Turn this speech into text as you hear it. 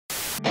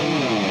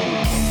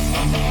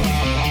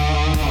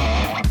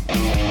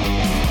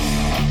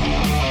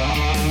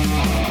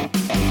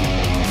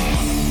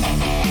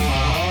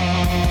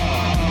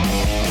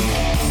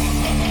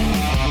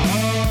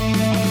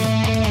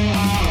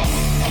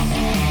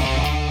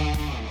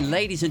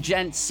Ladies and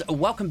gents,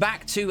 welcome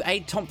back to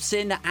Aid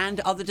Thompson and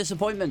Other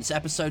Disappointments,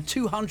 episode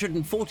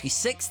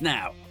 246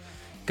 now.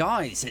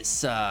 Guys,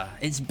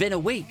 it's been a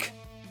week,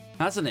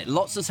 hasn't it?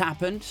 Lots has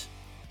happened.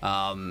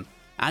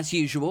 As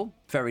usual,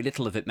 very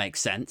little of it makes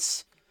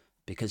sense,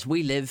 because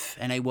we live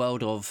in a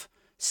world of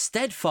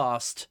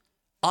steadfast,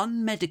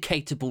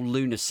 unmedicatable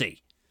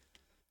lunacy,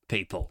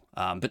 people.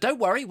 But don't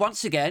worry,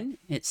 once again,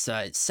 it's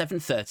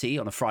 7:30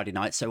 on a Friday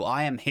night, so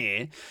I am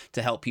here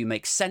to help you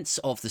make sense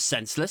of the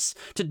senseless,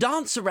 to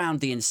dance around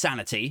the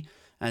insanity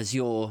as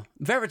your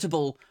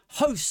veritable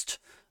host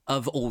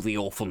of all the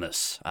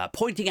awfulness,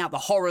 pointing out the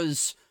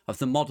horrors of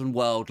the modern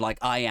world like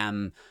I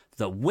am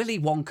the Willy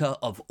Wonka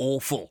of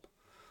awful,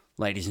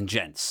 ladies and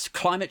gents.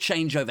 Climate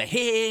change over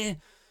here,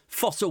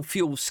 fossil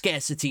fuel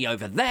scarcity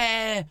over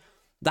there.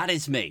 That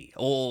is me,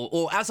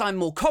 or as I'm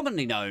more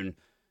commonly known,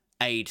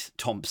 Aid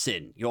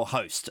Thompson, your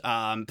host.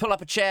 Pull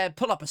up a chair,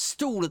 pull up a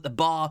stool at the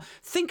bar.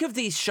 Think of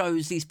these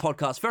shows, these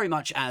podcasts, very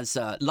much as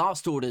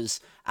last orders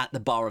at the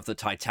bar of the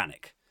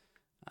Titanic.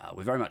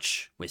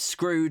 We're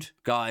screwed,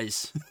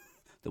 guys.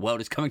 The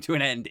world is coming to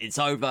an end. It's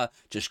over.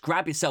 Just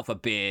grab yourself a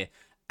beer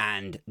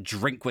and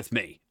drink with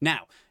me.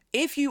 Now,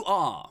 if you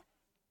are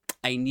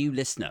a new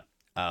listener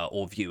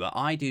or viewer,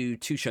 I do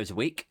 2 shows a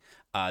week.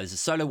 There's a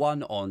solo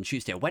one on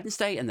Tuesday or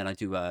Wednesday, and then I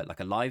do like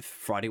a live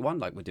Friday one,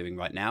 like we're doing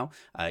right now,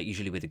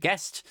 usually with a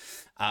guest,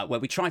 where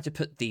we try to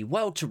put the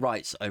world to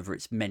rights over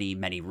its many,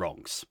 many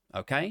wrongs,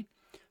 okay?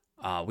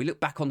 We look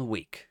back on the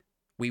week.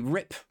 We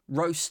rip,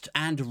 roast,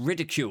 and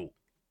ridicule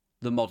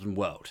the modern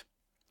world.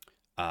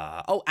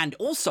 And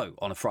also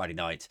on a Friday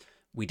night,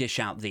 we dish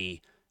out the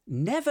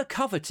never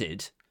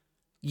coveted,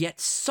 yet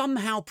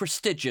somehow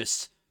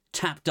prestigious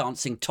Tap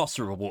Dancing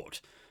Tosser Award.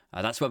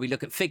 That's where we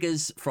look at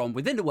figures from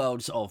within the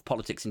worlds of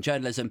politics and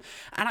journalism.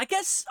 And I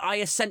guess I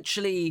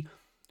essentially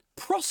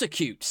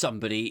prosecute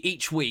somebody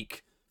each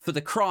week for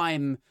the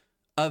crime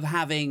of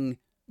having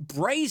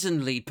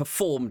brazenly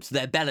performed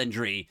their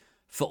bellandry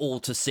for all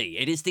to see.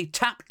 It is the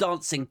Tap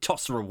Dancing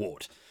Tosser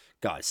Award,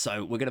 guys.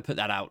 So we're going to put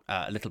that out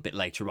a little bit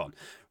later on.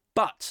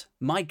 But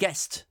my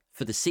guest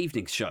for this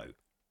evening's show,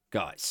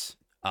 guys,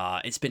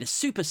 it's been a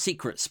super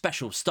secret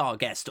special star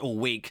guest all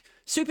week.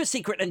 Super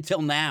secret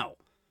until now,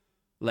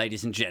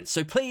 ladies and gents.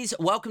 So please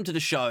welcome to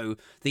the show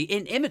the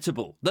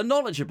inimitable, the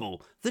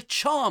knowledgeable, the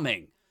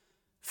charming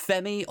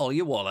Femi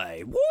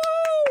Oluwole.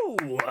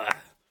 Woo!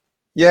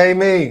 Yay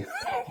me.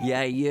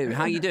 Yay you.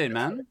 How you doing,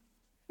 man?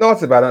 Not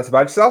so bad,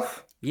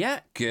 yourself? Yeah,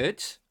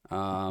 good.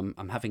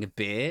 I'm having a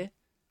beer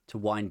to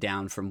wind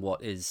down from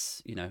what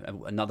is,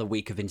 another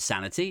week of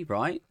insanity,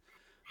 right?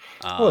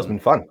 It's been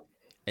fun.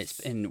 It's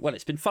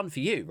been fun for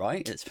you,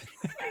 right?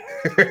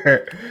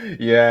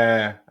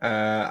 Yeah,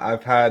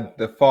 I've had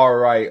the far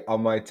right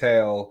on my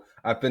tail.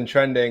 I've been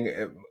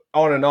trending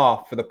on and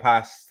off for the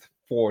past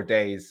 4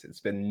 days. It's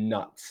been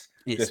nuts.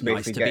 It's just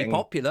nice to be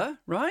popular,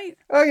 right?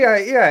 Oh,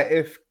 yeah.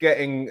 If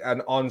getting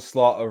an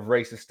onslaught of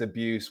racist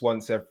abuse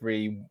once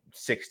every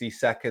 60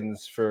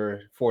 seconds for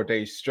 4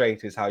 days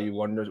straight is how you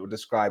would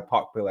describe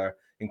popular,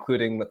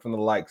 including from the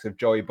likes of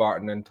Joey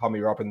Barton and Tommy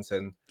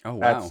Robinson. Oh,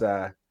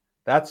 wow.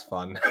 That's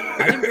fun.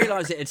 I didn't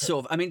realize it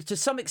had to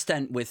some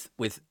extent with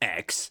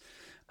X,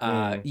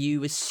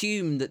 you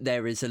assume that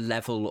there is a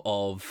level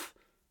of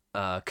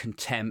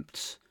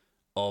contempt,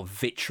 of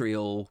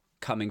vitriol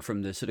coming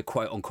from the sort of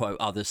quote unquote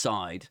other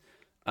side.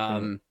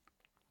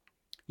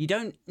 You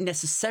don't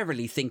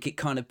necessarily think it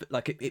kind of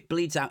like it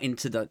bleeds out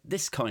into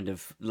this kind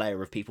of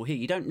layer of people here.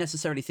 You don't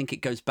necessarily think it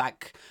goes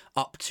back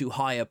up to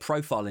higher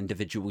profile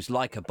individuals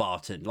like a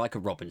Barton, like a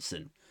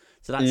Robinson.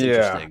 So that's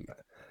interesting.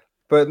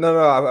 But no.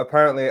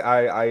 Apparently,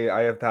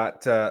 I have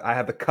that. I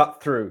have the cut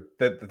through,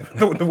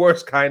 the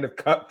worst kind of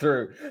cut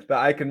through that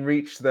I can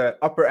reach the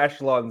upper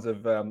echelons of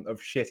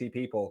shitty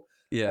people.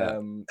 Yeah.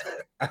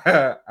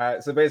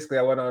 So basically,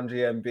 I went on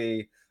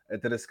GMB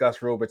to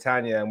discuss Rule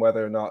Britannia and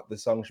whether or not the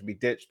song should be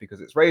ditched because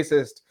it's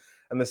racist.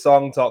 And the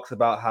song talks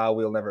about how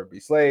we'll never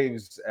be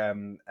slaves,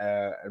 and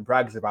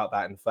brags about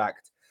that. In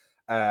fact.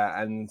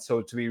 And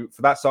so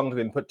for that song to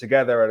be put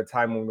together at a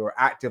time when we were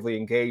actively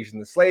engaged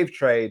in the slave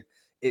trade,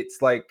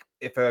 it's like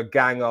if a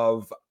gang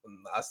of,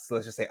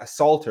 let's just say,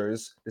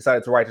 assaulters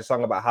decided to write a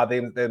song about how they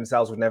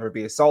themselves would never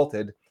be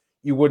assaulted,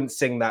 you wouldn't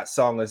sing that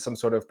song as some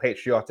sort of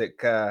patriotic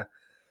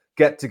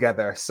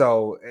get-together.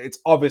 So it's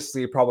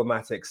obviously a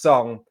problematic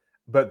song,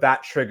 but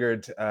that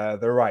triggered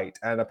the right.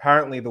 And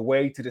apparently the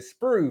way to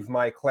disprove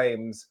my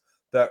claims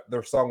that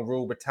the song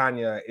Rule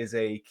Britannia is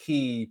a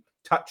key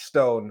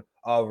touchstone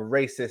of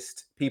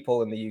racist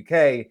people in the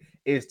UK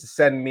is to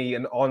send me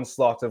an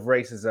onslaught of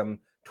racism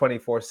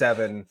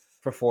 24/7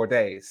 for 4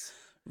 days.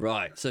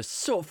 Right. So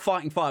sort of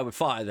fighting fire with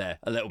fire there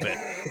a little bit.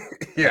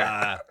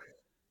 Yeah.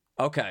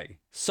 Okay.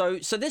 So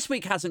this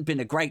week hasn't been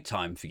a great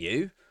time for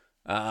you.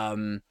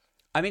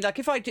 I mean, like,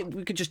 if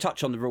we could just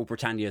touch on the Rule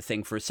Britannia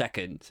thing for a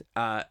second.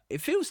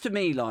 It feels to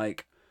me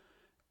like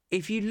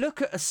if you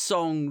look at a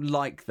song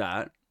like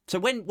that. So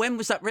when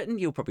was that written?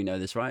 You'll probably know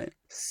this, right?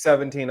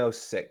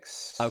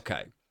 1706.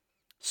 Okay.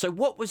 So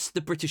what was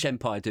the British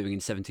Empire doing in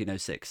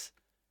 1706?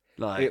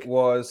 It Like,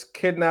 was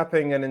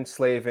kidnapping and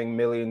enslaving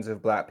millions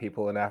of black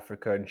people in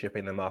Africa and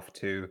shipping them off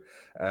to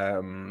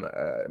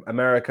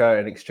America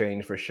in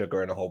exchange for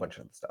sugar and a whole bunch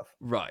of other stuff.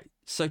 right.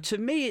 So to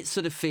me, it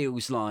sort of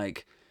feels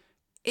like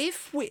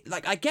if we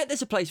like, I get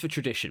there's a place for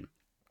tradition.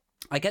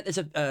 I get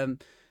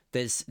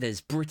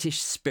there's British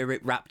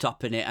spirit wrapped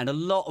up in it, and a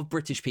lot of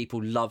British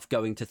people love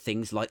going to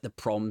things like the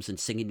proms and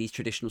singing these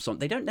traditional songs.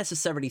 They don't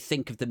necessarily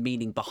think of the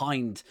meaning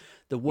behind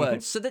the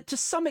words, so that to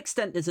some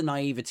extent there's a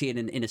naivety and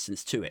an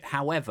innocence to it.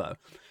 However,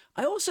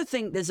 I also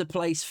think there's a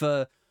place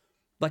for,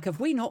 like, have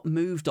we not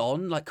moved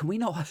on? Like, can we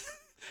not?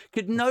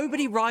 Could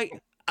nobody write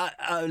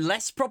a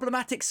less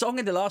problematic song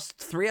in the last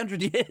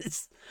 300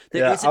 years that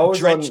Yeah, I isn't was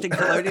drenched on in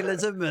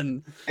colonialism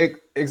and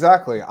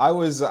exactly. I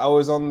was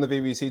on the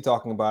BBC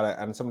talking about it,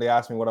 and somebody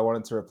asked me what I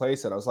wanted to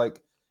replace it. I was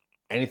like,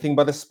 anything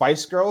by the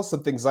Spice Girls,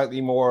 something slightly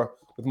more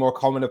with more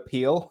common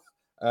appeal.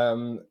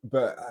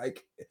 But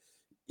like,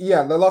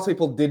 yeah, lots of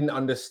people didn't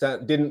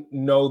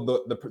know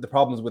the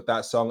problems with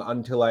that song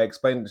until I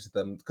explained it to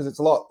them, because it's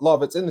a lot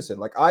of it's innocent.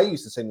 Like, I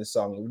used to sing this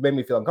song, it made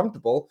me feel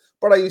uncomfortable,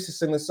 but I used to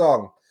sing the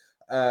song.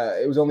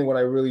 It was only when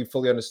I really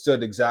fully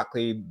understood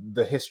exactly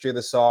the history of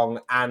the song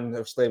and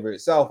of slavery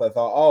itself, I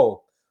thought,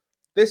 oh,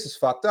 this is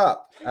fucked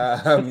up.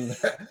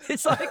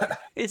 it's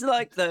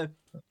like the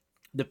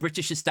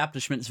British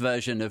establishment's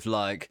version of,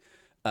 like,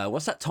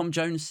 what's that Tom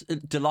Jones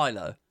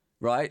Delilah,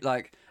 right?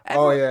 Like,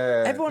 oh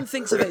everyone yeah.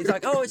 thinks of it. It's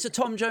like, oh, it's a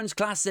Tom Jones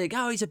classic.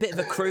 Oh, he's a bit of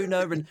a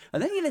crooner, and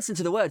then you listen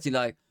to the words, you're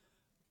like,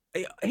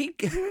 he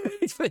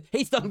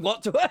he's done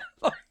what to her?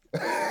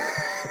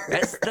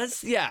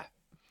 that's yeah.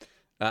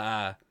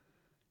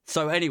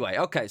 So anyway,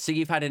 okay. So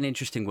you've had an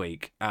interesting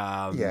week.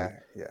 Yeah,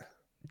 yeah.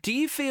 Do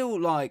you feel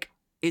like,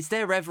 is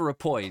there ever a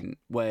point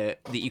where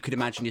that you could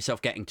imagine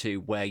yourself getting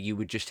to where you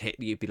would just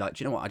you'd be like,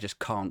 do you know what, I just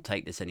can't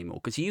take this anymore?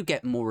 Because you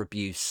get more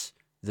abuse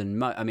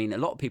than I mean, a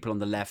lot of people on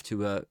the left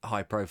who are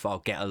high profile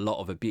get a lot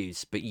of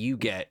abuse, but you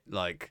get,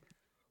 like,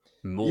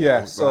 Yeah, more,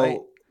 right?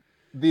 so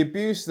the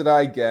abuse that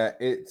I get,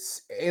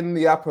 it's in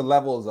the upper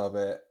levels of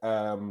it.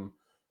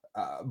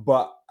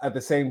 But at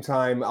the same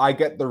time, I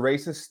get the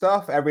racist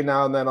stuff. Every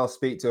now and then I'll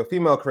speak to a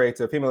female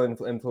creator, female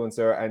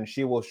influencer, and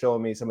she will show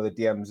me some of the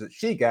DMs that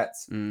she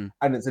gets, Mm,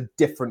 and it's a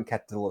different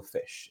kettle of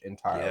fish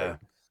entirely.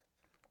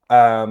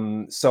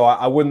 yeah. So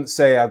I wouldn't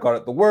say I've got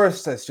it the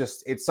worst.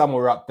 It's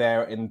somewhere up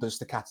there in just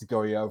the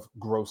category of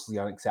grossly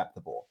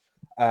unacceptable.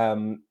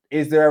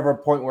 Is there ever a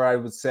point where I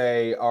would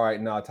say, all right,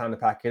 now time to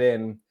pack it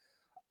in?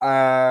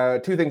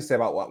 Two things to say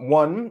about what.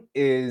 One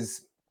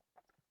is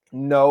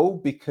no,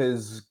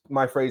 because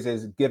my phrase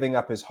is giving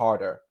up is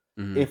harder.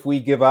 Mm, If we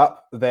give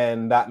up,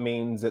 then that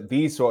means that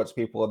these sorts of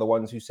people are the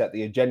ones who set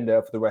the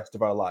agenda for the rest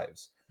of our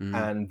lives. mm,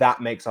 And that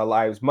makes our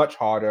lives much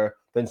harder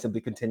than simply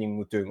continuing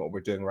with doing what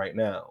we're doing right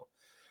now.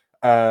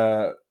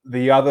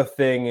 The other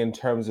thing in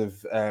terms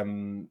of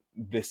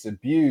this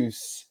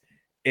abuse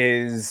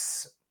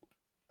is,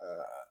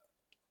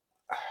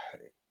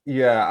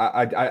 yeah,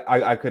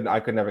 I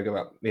could never give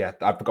up. Yeah,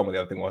 I forgot what the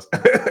other thing was.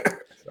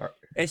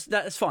 Sorry.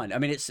 that's fine. I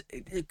mean,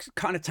 it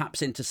kind of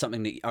taps into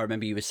something that I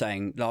remember you were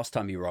saying last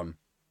time you were on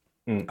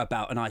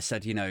about, and I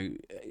said, you know,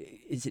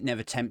 is it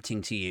never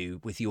tempting to you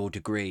with your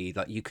degree,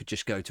 like, you could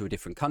just go to a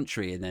different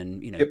country and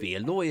then, you know, be a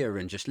lawyer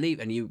and just leave?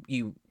 And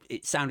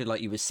it sounded like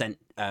you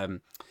were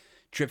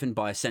driven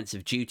by a sense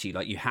of duty,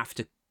 like you have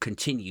to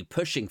continue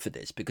pushing for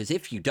this, because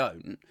if you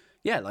don't,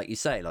 yeah, like you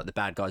say, like, the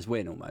bad guys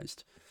win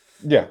almost.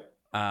 Yeah,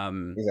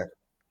 Um, exactly.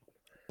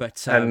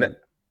 but And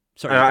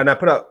sorry, you go. and I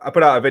put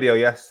out a video,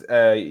 yes,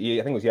 I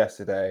think it was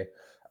yesterday,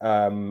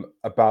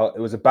 about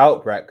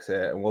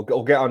Brexit, and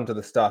we'll get onto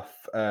the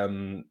stuff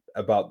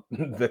about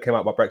that came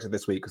out about Brexit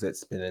this week, because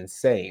it's been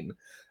insane.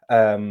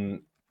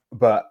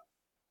 But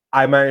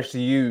I managed to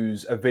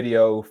use a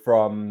video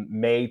from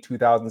May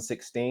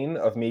 2016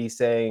 of me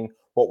saying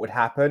what would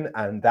happen,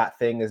 and that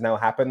thing has now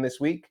happened this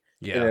week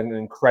in Yeah. an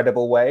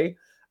incredible way.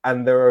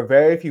 And there are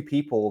very few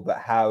people that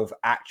have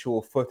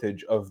actual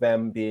footage of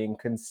them being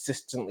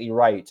consistently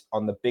right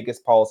on the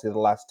biggest policy of the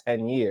last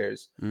 10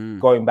 years, Mm,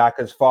 going back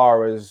as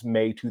far as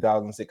May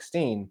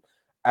 2016.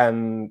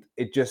 And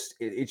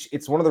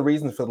it's one of the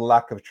reasons for the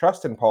lack of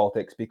trust in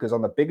politics, because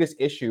on the biggest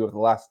issue of the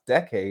last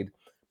decade,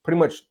 pretty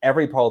much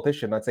every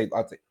politician, I'd say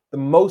the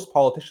most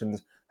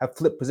politicians have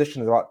flipped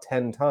positions about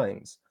 10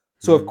 times.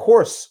 So of mm,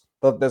 course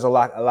there's a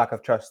lack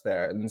of trust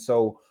there. And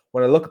so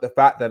when I look at the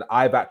fact that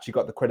I've actually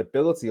got the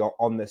credibility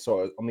on this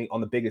sort of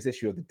on the biggest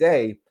issue of the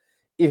day,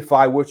 if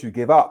I were to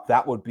give up,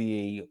 that would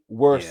be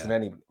worse yeah.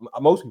 than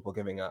most people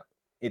giving up.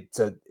 It's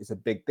a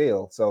big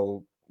deal.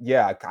 So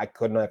yeah, I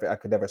could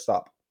never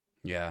stop.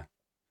 Yeah.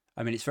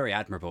 I mean, it's very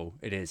admirable.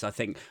 It is. I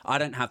think I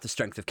don't have the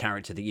strength of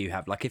character that you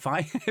have. Like if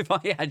I if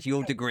I had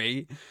your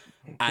degree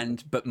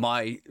but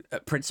my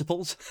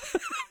principles,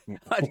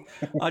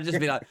 I'd just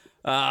be like,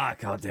 I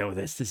can't deal with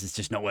this. This is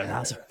just not what it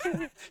has.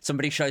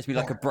 Somebody shows me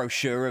like a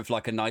brochure of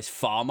like a nice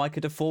farm I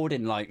could afford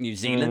in like New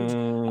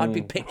Zealand. I'd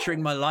be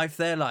picturing my life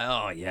there, like,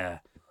 oh yeah.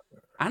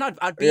 And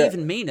I'd be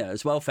even meaner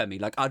as well, Femi.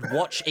 Like I'd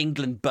watch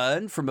England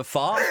burn from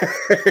afar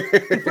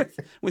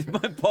with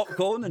my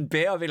popcorn and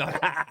beer. I'd be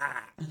like,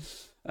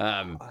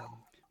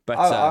 but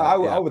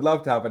I would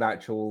love to have an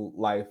actual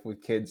life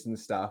with kids and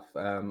stuff.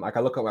 Like I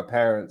look at my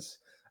parents.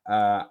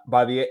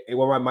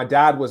 When my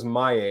dad was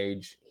my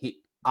age,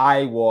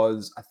 I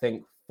was, I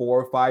think,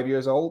 4 or 5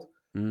 years old.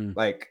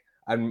 Like,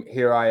 and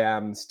here I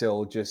am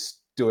still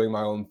just doing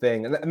my own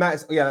thing. And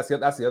that's the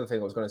other thing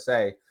I was going to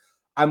say.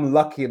 I'm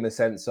lucky in the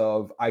sense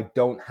of I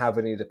don't have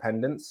any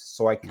dependents,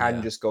 so I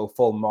can just go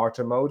full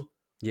martyr mode.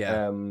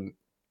 Yeah.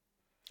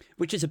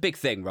 Which is a big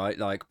thing, right?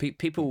 Like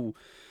people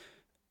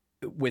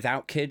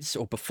without kids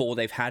or before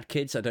they've had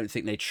kids, I don't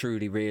think they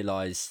truly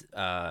realize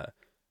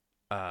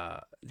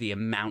the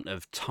amount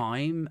of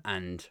time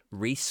and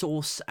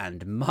resource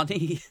and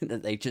money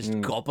that they just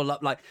gobble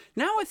up. Like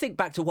now I think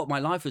back to what my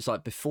life was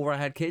like before I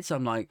had kids.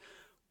 I'm like,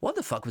 what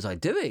the fuck was I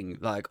doing?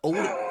 Like,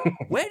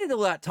 where did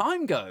all that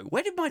time go?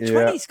 Where did my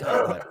 20s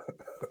go?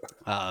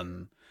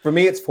 Like, for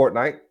me, it's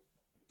Fortnite.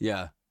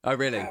 Yeah. Oh,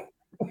 really?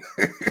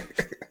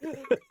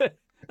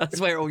 That's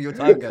where all your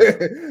time goes.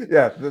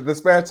 Yeah, the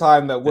spare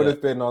time that would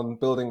have been on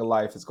building a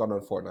life has gone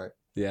on Fortnite.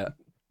 Yeah,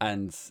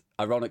 and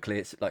ironically,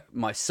 it's like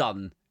my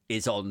son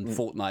is on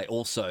Fortnite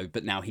also,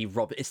 but now he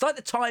it's like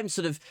the time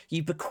sort of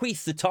you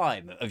bequeath the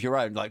time of your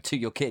own like to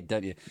your kid,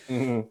 don't you?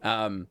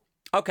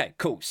 Okay,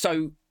 cool.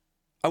 So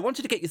I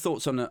wanted to get your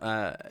thoughts on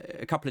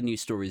a couple of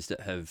news stories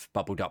that have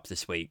bubbled up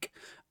this week.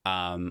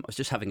 I was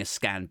just having a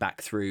scan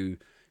back through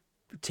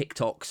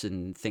TikToks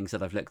and things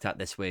that I've looked at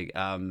this week.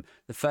 The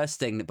first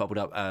thing that bubbled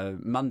up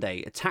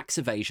Monday, a tax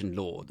evasion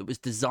law that was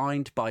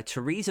designed by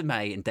Theresa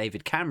May and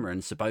David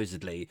Cameron,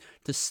 supposedly,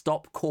 to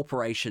stop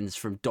corporations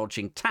from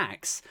dodging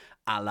tax,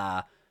 a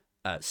la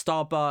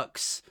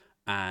Starbucks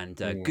and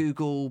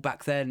Google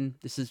back then.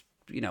 This is,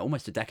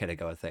 almost a decade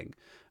ago, I think.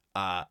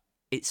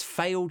 It's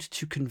failed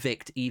to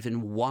convict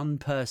even one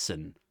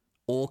person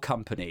or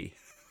company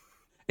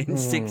in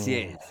 6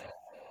 years.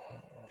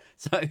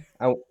 So...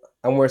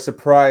 And we're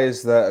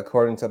surprised that,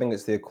 according to, I think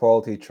it's the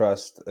Equality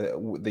Trust,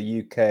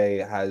 the UK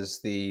has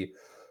I think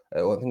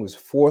it was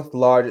fourth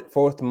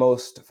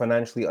most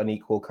financially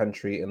unequal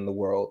country in the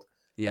world.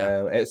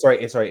 Yeah. In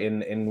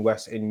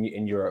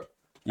Europe.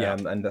 Yeah.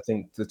 And I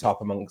think the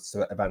top amongst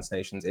advanced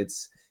nations.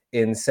 It's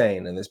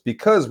insane, and it's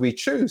because we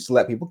choose to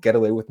let people get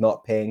away with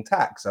not paying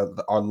tax.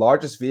 Our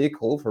largest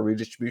vehicle for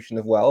redistribution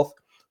of wealth,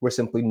 we're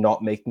simply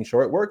not making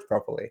sure it works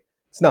properly.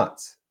 It's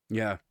nuts.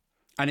 Yeah.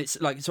 And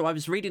it's like, so I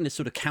was reading this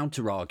sort of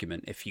counter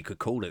argument, if you could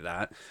call it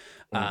that.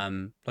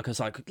 Like I was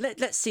like,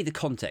 let's see the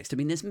context. I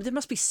mean, there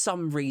must be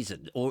some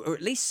reason, or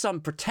at least some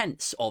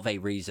pretense of a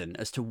reason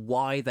as to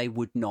why they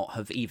would not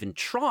have even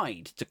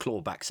tried to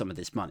claw back some of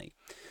this money.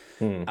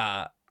 And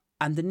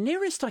the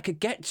nearest I could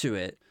get to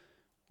it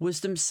was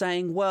them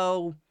saying,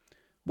 well,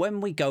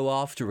 when we go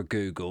after a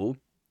Google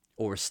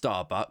or a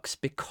Starbucks,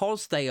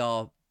 because they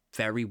are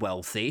very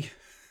wealthy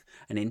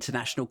and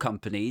international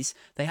companies,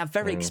 they have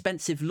very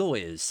expensive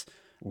lawyers.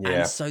 Yeah.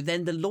 And so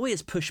then the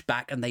lawyers push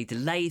back and they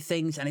delay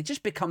things, and it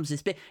just becomes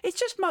this bit. It's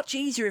just much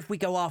easier if we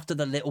go after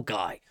the little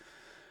guy.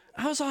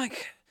 I was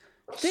like,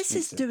 this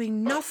is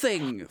doing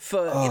nothing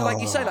for, like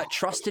you say, like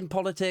trust in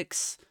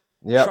politics,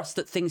 trust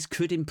that things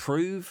could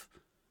improve.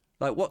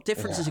 Like, what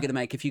difference is it going to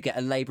make if you get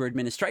a Labour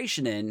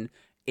administration in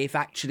if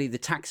actually the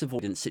tax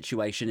avoidance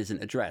situation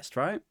isn't addressed,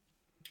 right?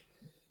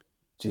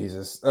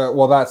 Jesus.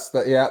 Well,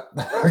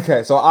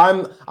 Okay. So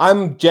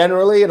I'm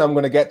generally, and I'm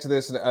going to get to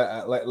this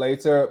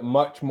later,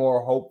 much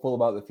more hopeful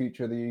about the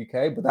future of the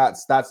UK. But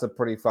that's a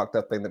pretty fucked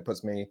up thing that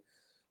puts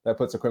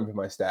a crimp in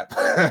my step.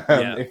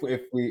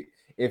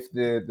 If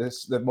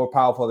the more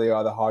powerful they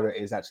are, the harder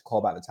it is to actually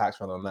call back the tax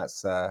on them.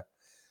 That's that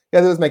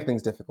does make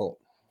things difficult.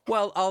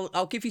 Well,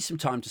 I'll give you some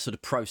time to sort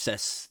of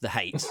process the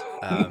hate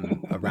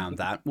around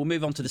that. We'll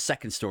move on to the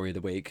second story of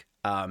the week.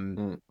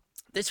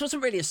 This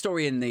wasn't really a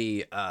story in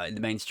the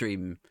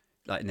mainstream,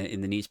 like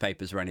in the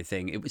newspapers or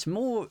anything. It was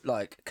more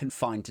like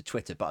confined to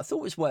Twitter, but I thought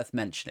it was worth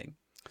mentioning.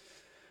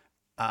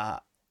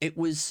 It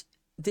was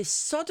this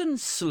sudden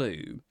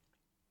slew,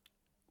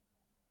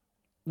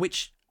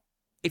 which,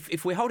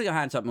 if we're holding our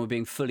hands up and we're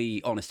being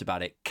fully honest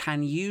about it,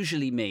 can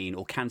usually mean,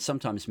 or can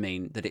sometimes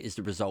mean, that it is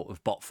the result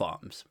of bot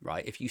farms,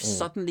 right? If you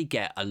suddenly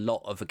get a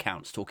lot of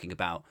accounts talking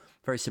about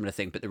very similar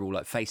thing, but they're all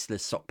like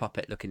faceless, sock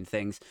puppet looking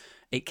things,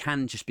 it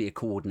can just be a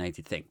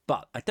coordinated thing.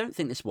 But I don't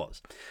think this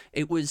was.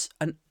 It was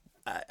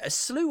a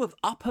slew of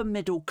upper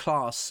middle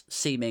class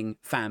seeming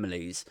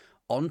families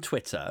on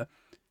Twitter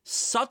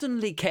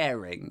suddenly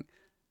caring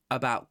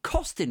about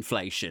cost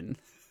inflation,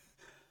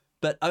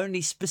 but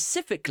only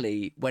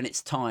specifically when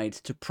it's tied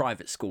to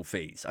private school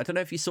fees. I don't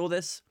know if you saw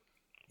this.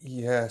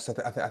 Yes,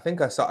 I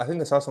think I saw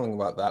something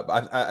about that.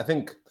 But I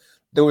think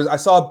I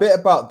saw a bit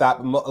about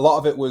that. But a lot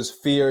of it was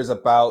fears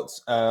about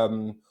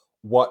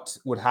what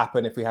would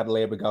happen if we had a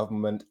Labour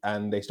government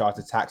and they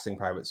started taxing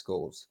private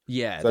schools.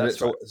 Yeah, So, that's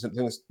right.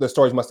 the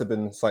stories must have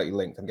been slightly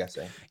linked, I'm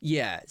guessing.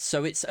 Yeah,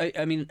 so it's,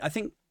 I mean, I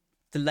think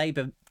the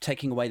Labour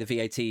taking away the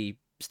VAT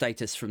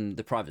status from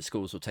the private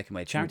schools or taking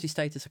away charity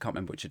status, I can't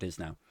remember which it is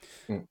now.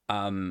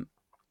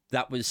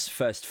 That was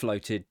first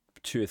floated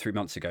 2 or 3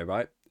 months ago,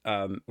 right?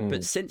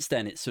 But since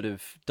then, it's sort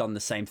of done the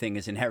same thing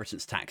as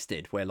inheritance tax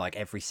did, where like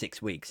every 6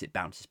 weeks it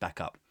bounces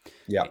back up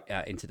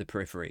into the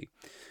periphery.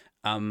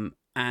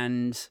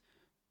 And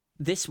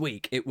this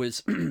week it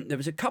was there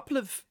was a couple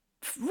of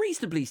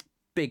reasonably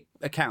big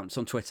accounts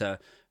on Twitter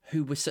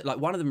who was like,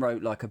 one of them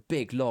wrote like a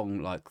big long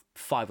like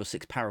 5 or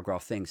 6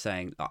 paragraph thing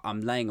saying,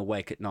 I'm laying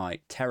awake at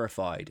night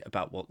terrified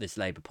about what this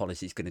Labour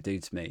policy is going to do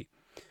to me.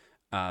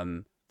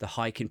 The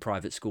hike in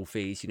private school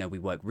fees, you know, we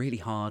work really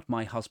hard.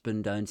 My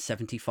husband earns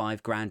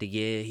 75 grand a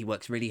year. He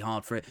works really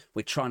hard for it.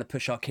 We're trying to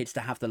push our kids to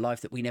have the life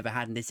that we never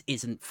had, and this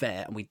isn't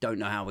fair, and we don't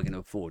know how we're going to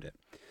afford it.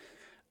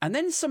 And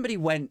then somebody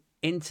went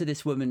into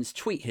this woman's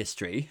tweet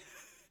history,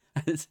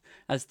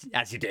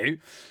 as you do,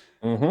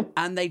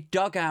 and they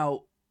dug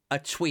out a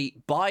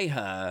tweet by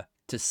her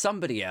to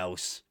somebody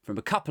else from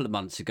a couple of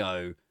months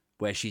ago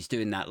where she's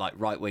doing that like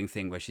right-wing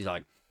thing where she's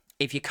like,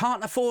 if you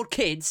can't afford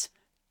kids,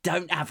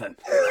 don't have them.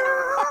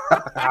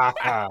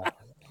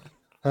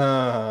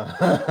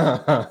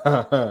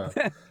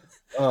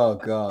 Oh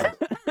God.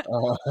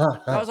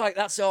 I was like,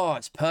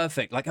 it's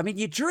perfect. Like, I mean,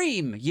 you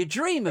dream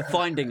of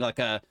finding like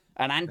an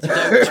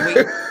antidote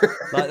tweet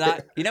like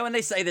that. You know, when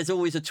they say there's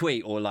always a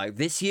tweet or like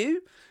this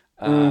you,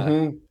 I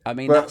mean,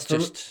 But that's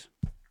just...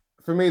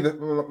 For me,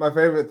 my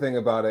favorite thing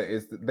about it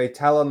is that they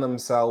tell on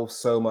themselves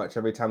so much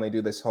every time they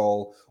do this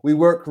whole, we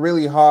work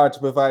really hard to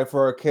provide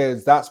for our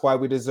kids. That's why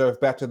we deserve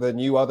better than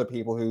you other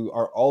people who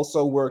are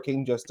also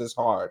working just as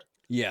hard.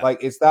 Yeah.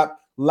 Like, it's that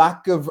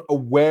lack of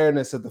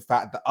awareness of the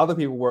fact that other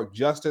people work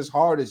just as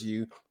hard as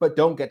you, but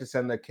don't get to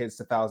send their kids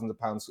to thousands of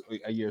pounds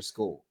a year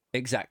school.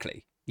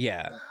 Exactly.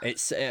 Yeah,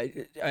 it's.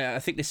 I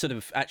think this sort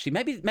of actually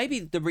maybe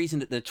the reason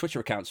that the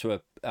Twitter accounts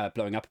were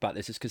blowing up about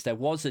this is because there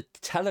was a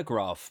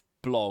Telegraph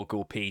blog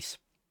or piece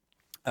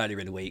earlier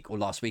in the week or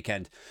last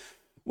weekend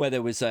where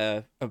there was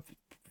a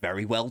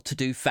very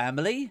well-to-do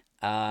family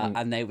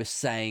and they were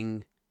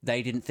saying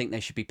they didn't think they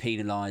should be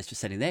penalised for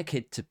sending their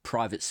kid to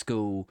private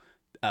school.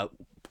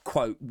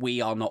 Quote, we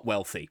are not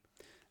wealthy.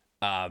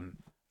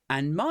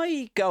 And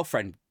my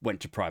girlfriend went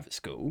to private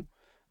school.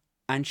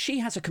 And she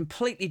has a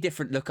completely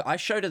different look. I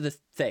showed her the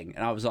thing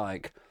and I was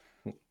like,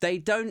 they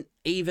don't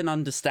even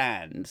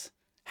understand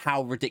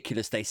how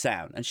ridiculous they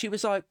sound. And she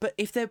was like, but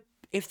if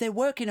they're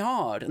working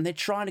hard and they're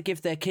trying to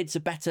give their kids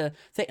a better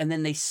thing, and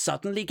then they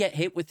suddenly get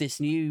hit with this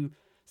new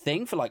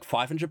thing for like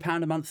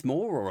 £500 a month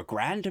more or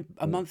 £1,000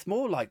 a month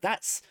more, like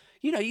that's,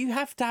 you know, you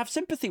have to have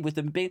sympathy with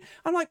them being...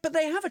 I'm like, but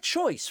they have a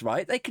choice,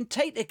 right? They can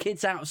take their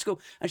kids out of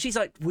school. And she's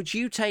like, would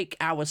you take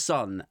our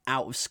son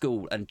out of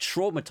school and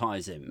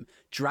traumatize him,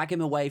 drag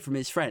him away from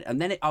his friend?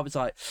 And then I was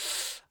like,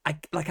 I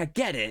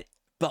get it,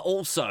 but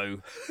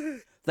also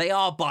they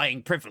are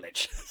buying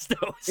privilege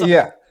still. So...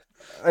 Yeah,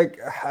 like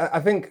I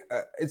think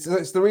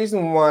it's the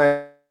reason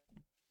why.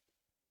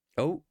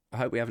 Oh, I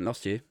hope we haven't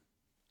lost you.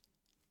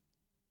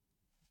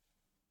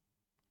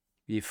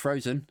 You've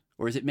frozen,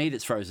 or is it me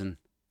that's frozen?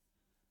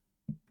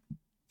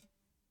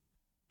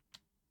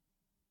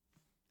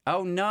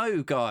 Oh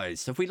no,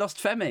 guys, have we lost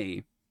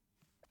Femi?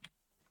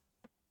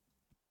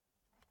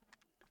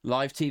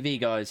 Live TV,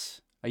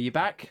 guys. Are you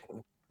back?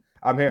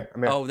 I'm here.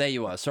 Oh, there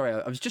you are. Sorry,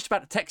 I was just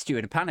about to text you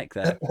in a panic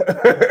there.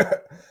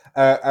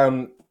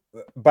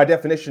 By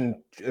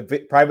definition,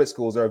 private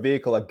schools are a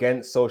vehicle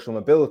against social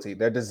mobility.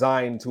 They're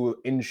designed to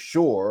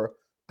ensure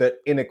that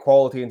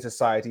inequality in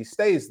society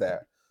stays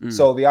there.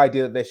 So the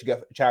idea that they should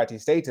get charity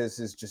status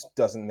just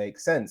doesn't make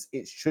sense.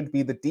 It should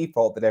be the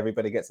default that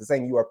everybody gets the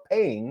same. You are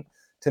paying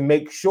to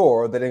make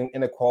sure that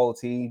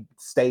inequality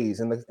stays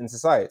in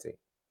society.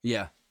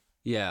 Yeah.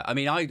 Yeah, I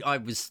mean, I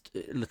was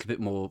a little bit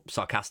more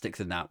sarcastic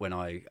than that when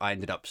I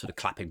ended up sort of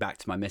clapping back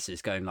to my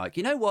missus, going like,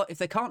 you know what, if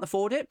they can't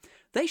afford it,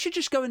 they should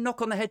just go and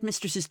knock on the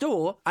headmistress's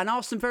door and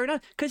ask them very nice,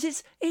 because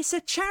it's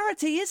a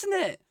charity, isn't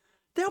it?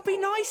 They'll be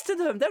nice to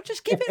them. They'll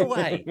just give it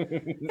away.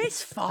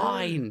 It's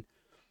fine.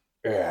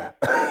 Yeah.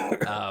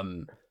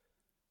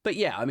 But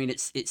yeah, I mean,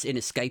 it's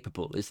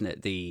inescapable, isn't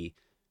it? The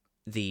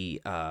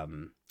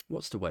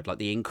what's the word? Like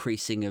the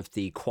increasing of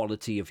the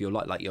quality of your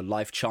life, like your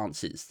life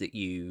chances that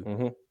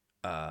you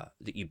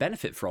that you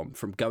benefit from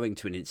going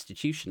to an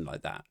institution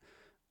like that.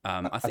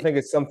 I think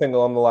it's something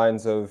along the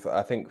lines of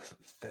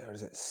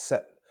it's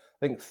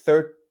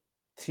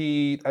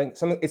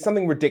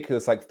something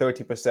ridiculous, like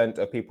 30%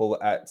 of people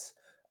at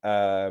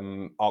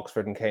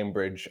Oxford and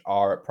Cambridge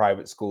are at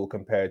private school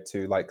compared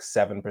to like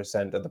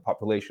 7% of the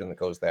population that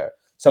goes there,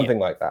 something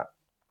like that.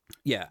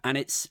 Yeah, and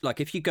it's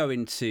like if you go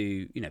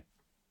into, you know,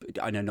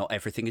 I know not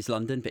everything is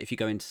London, but if you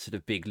go into sort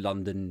of big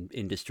London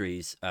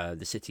industries,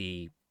 the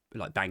city,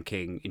 like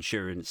banking,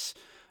 insurance,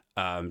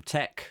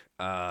 tech,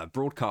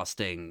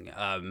 broadcasting,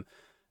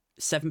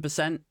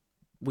 7%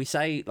 we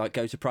say like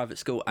go to private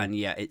school, and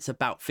yeah, it's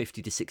about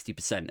 50 to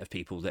 60% of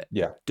people that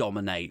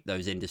dominate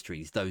those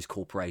industries, those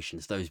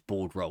corporations, those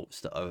board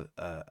roles that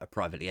are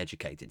privately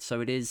educated. So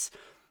it is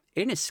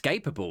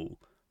inescapable,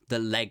 the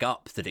leg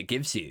up that it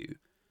gives you.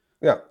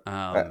 Yeah.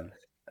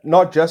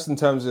 Not just in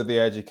terms of the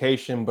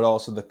education, but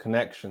also the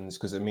connections,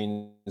 because it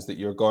means that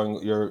you're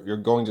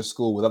going to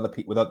school with other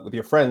people, with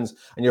your friends,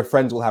 and your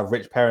friends will have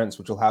rich parents,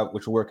 which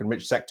will work in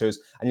rich sectors,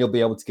 and you'll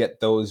be able to get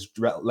those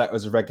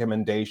letters of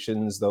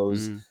recommendations,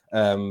 those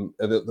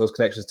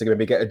connections to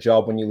maybe get a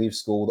job when you leave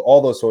school,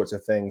 all those sorts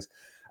of things.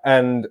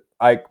 And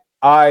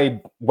I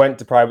went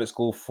to private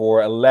school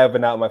for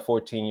 11 out of my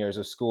 14 years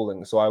of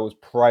schooling, so I was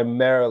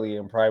primarily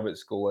in private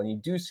school, and you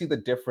do see the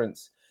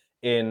difference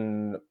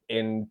in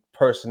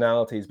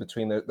personalities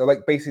between they're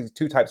like basically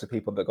two types of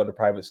people that go to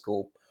private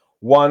school.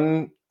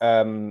 One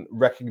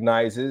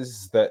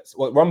recognizes that,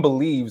 well, one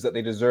believes that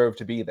they deserve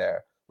to be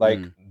there,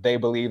 like they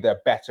believe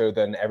they're better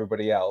than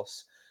everybody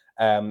else,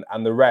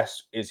 and the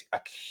rest is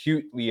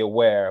acutely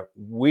aware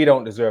we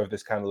don't deserve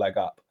this kind of leg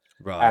up.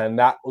 Right. And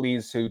that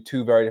leads to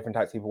two very different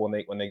types of people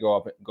when they go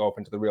up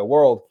into the real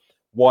world.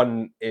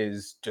 One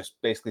is just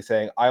basically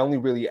saying, I only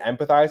really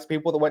empathize with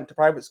people that went to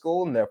private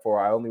school, and therefore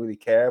I only really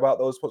care about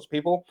those sorts of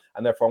people,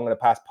 and therefore I'm going to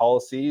pass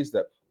policies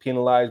that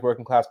penalize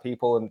working class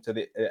people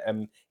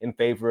and in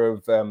favor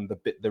of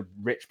the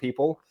rich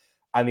people.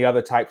 And the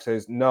other type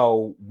says,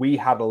 no, we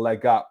had a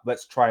leg up.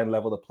 Let's try and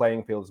level the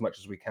playing field as much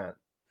as we can.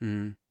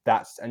 And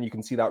you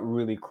can see that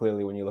really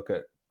clearly when you look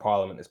at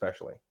Parliament,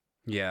 especially.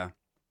 Yeah.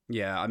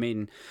 Yeah, I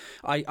mean,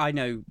 I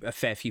know a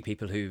fair few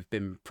people who've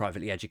been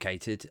privately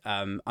educated.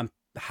 I'm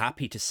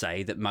happy to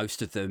say that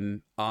most of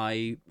them,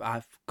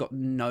 I've got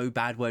no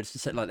bad words to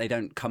say. Like, they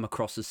don't come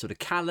across as sort of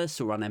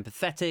callous or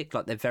unempathetic.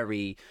 Like, they're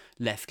very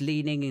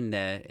left-leaning in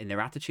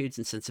their attitudes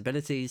and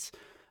sensibilities.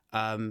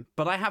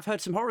 But I have heard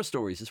some horror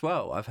stories as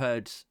well. I've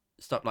heard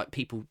stuff like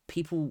people,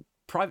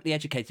 privately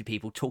educated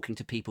people talking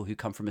to people who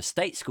come from a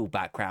state school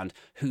background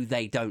who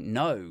they don't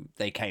know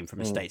they came from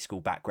a state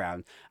school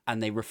background,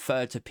 and they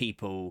refer to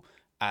people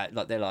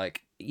like they're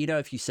like, you know,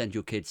 if you send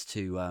your kids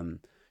to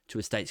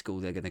a state school,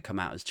 they're going to come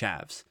out as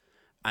chavs.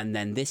 And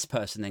then this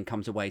person then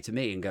comes away to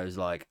me and goes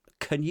like,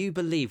 can you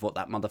believe what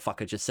that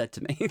motherfucker just said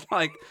to me?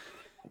 Like,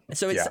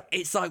 so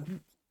it's like,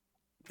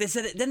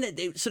 then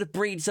it sort of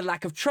breeds a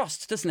lack of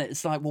trust, doesn't it?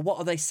 It's like, well, what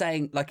are they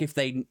saying? Like, if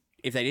they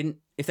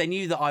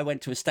knew that I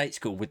went to a state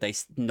school, would they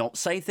not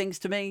say things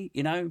to me?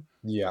 You know?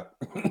 Yeah.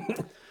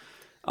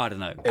 I don't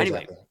know. Exactly.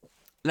 Anyway,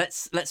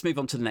 let's move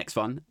on to the next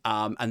one.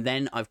 And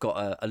then I've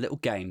got a little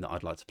game that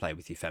I'd like to play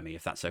with you, Femi,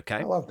 if that's okay.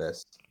 I love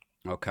this.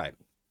 Okay.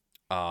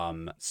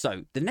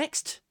 So the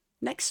next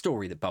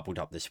story that bubbled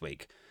up this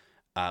week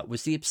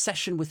was the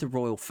obsession with the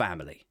royal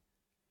family.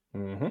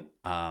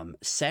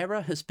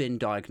 Sarah has been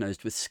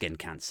diagnosed with skin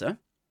cancer.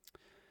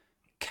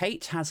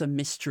 Kate has a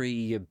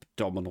mystery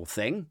abdominal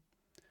thing.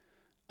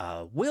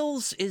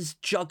 Wills is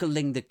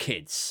juggling the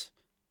kids.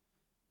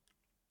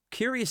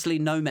 Curiously,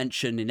 no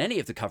mention in any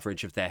of the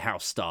coverage of their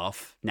house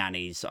staff,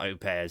 nannies, au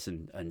pairs,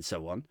 and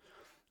so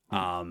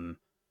on.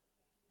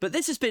 But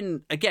this has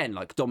been, again,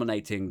 like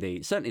dominating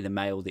certainly the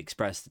Mail, the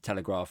Express, the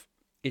Telegraph,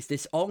 is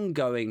this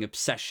ongoing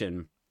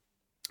obsession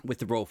with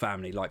the royal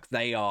family. Like,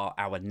 they are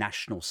our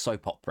national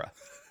soap opera,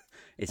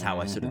 is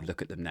how I sort of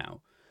look at them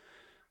now.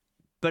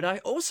 But I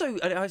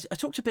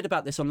talked a bit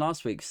about this on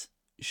last week's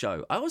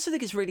show. I also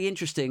think it's really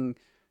interesting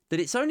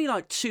that it's only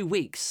like 2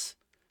 weeks.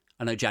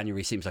 I know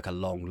January seems like a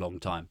long, long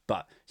time,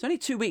 but it's only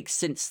 2 weeks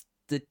since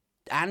the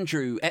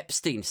Andrew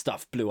Epstein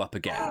stuff blew up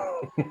again.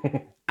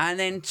 And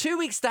then 2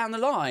 weeks down the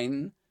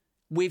line,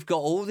 we've got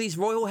all these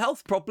royal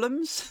health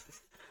problems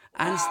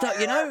and stuff,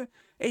 you know?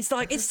 It's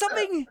like, it's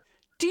something...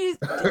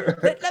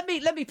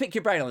 let me pick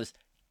your brain on this.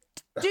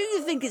 Do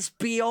you think it's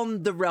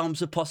beyond the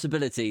realms of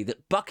possibility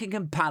that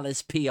Buckingham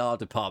Palace PR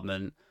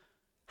department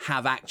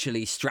have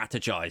actually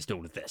strategized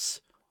all of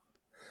this?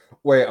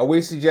 Wait, are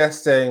we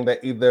suggesting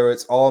that either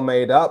it's all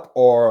made up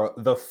or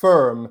the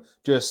firm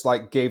just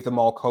like gave them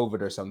all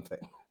COVID or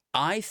something?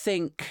 I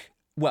think...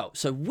 Well,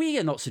 so we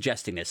are not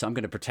suggesting this. I'm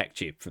going to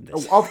protect you from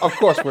this. Of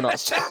course we're not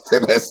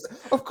suggesting this.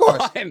 Of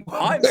course.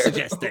 I'm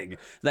suggesting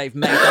they've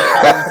made the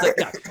whole thing.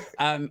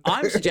 No.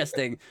 I'm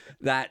suggesting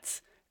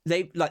that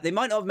they might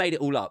not have made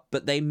it all up,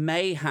 but they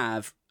may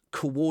have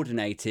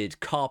coordinated,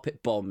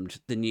 carpet bombed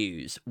the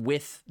news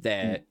with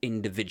their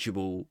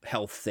individual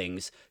health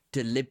things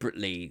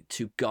deliberately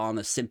to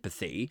garner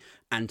sympathy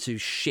and to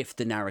shift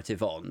the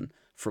narrative on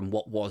from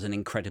what was an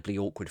incredibly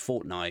awkward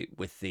fortnight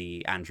with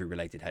the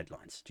Andrew-related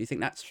headlines. Do you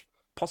think that's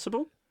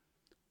possible?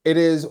 It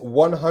is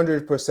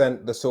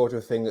 100% the sort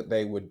of thing that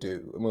they would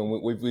do. I mean,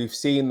 we've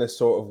seen the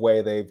sort of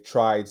way they've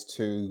tried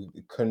to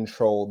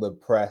control the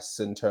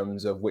press in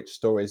terms of which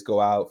stories go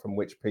out from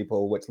which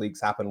people, which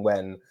leaks happen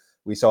when.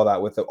 We saw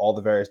that with all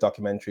the various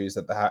documentaries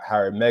that the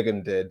Harry and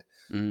Meghan did.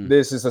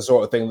 This is the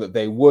sort of thing that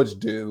they would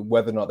do.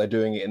 Whether or not they're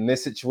doing it in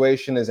this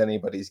situation is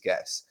anybody's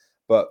guess.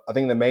 But I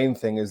think the main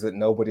thing is that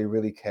nobody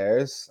really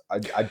cares.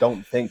 I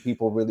don't think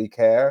people really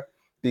care,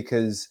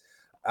 because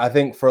I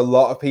think for a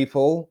lot of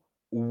people,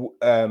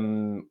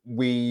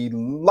 we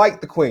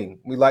like the Queen.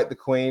 We like the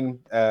Queen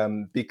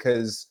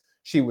because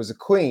she was a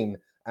queen,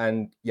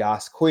 and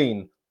yes,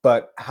 queen.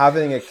 But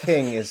having a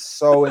king is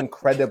so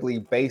incredibly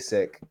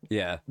basic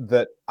Yeah.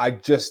 that I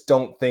just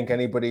don't think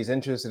anybody's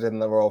interested in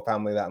the royal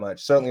family that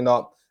much. Certainly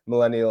not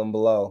millennial and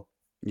below.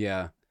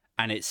 Yeah.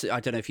 And it's, I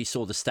don't know if you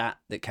saw the stat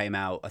that came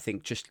out, I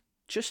think just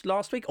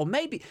last week, or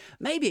maybe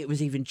it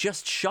was even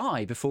just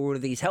shy before all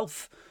of these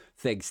health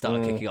things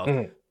started kicking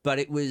off. But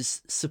it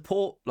was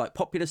support, like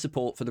popular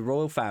support for the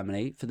royal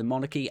family, for the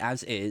monarchy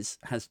as is,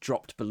 has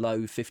dropped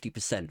below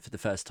 50% for the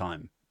first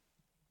time.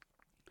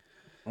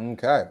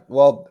 Okay.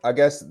 Well, I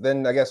guess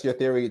your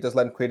theory does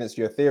lend credence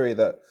to your theory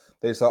that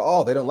they say,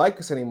 oh, they don't like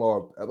us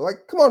anymore.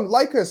 Like, come on,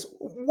 like us.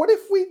 What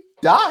if we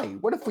die?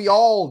 What if we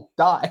all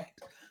die?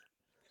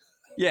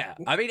 Yeah.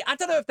 I mean, I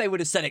don't know if they would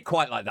have said it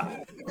quite like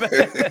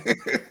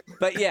that.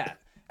 But yeah.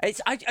 I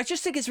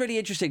just think it's really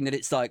interesting that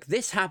it's like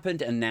this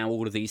happened and now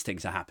all of these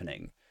things are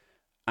happening.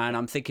 And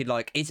I'm thinking,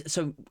 like,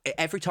 so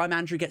every time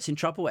Andrew gets in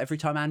trouble, every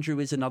time Andrew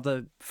is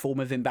another form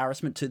of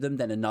embarrassment to them,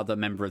 then another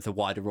member of the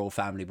wider royal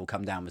family will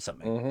come down with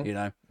something, you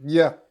know?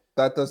 Yeah,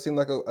 that does seem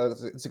like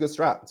it's a good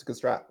strat. It's a good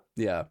strat.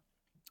 Yeah.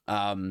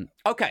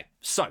 Okay,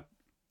 so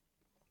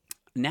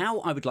now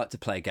I would like to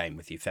play a game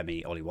with you,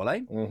 Femi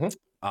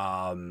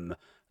Oluwole.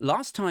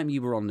 Last time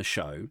you were on the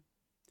show,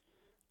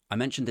 I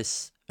mentioned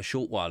this a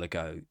short while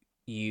ago.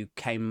 You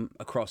came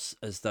across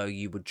as though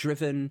you were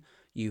driven,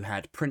 you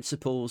had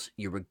principles,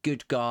 you're a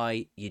good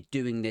guy, you're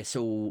doing this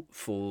all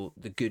for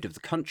the good of the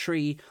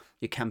country,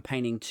 you're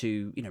campaigning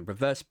to,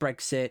 reverse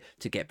Brexit,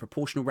 to get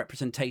proportional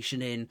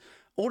representation in.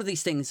 All of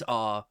these things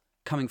are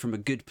coming from a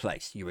good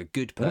place. You're a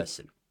good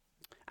person.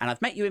 And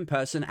I've met you in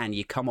person and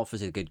you come off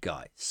as a good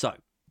guy. So.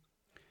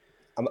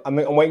 I'm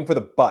waiting for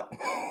the but.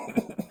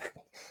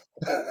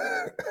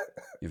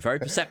 You're very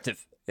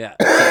perceptive. Yeah.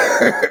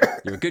 So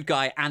you're a good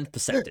guy and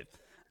perceptive.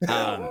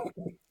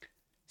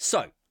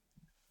 So,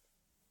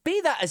 be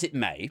that as it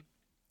may,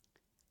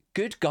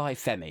 good guy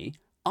Femi,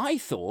 I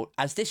thought,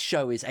 as this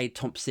show is Aid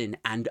Thompson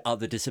and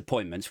other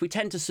disappointments, we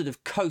tend to sort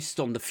of coast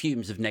on the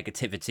fumes of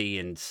negativity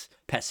and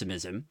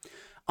pessimism.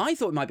 I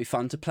thought it might be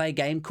fun to play a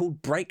game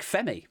called Break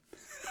Femi.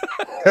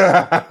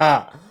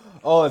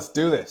 Oh, let's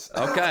do this.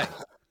 Okay.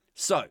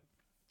 So,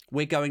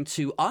 we're going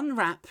to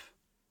unwrap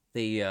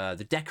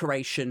the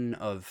decoration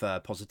of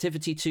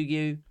positivity to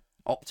you,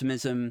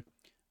 optimism,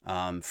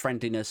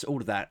 friendliness,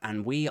 all of that,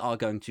 and we are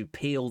going to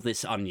peel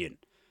this onion.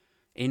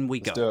 In we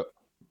go. Let's do it.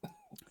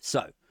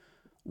 So,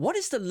 what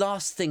is the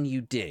last thing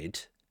you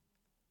did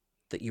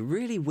that you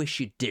really wish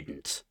you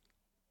didn't?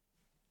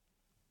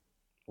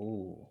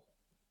 Ooh.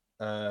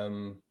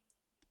 Last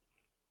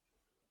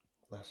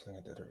thing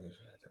I did, or really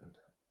didn't.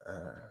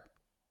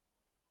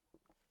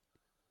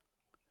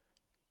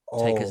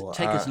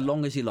 Take as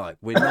long as you like.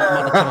 We're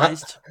not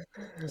monetized,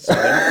 so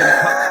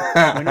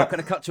we're not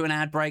going to cut to an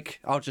ad break.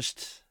 I'll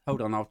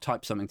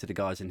type something to the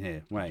guys in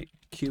here. Wait,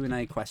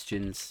 Q&A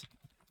questions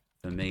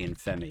for me and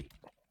Femi.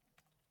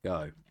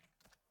 Go.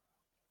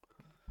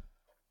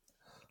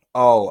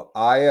 Oh,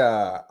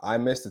 I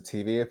missed a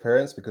TV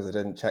appearance because I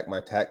didn't check my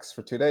text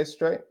for 2 days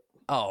straight.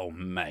 Oh,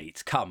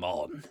 mate, come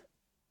on.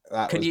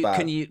 That was bad.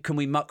 Can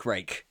we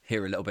muckrake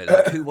here a little bit?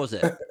 Like, who was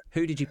it?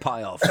 Who did you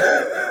pie off?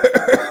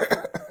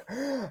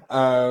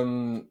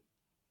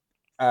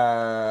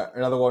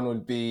 Another one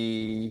would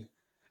be.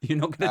 You're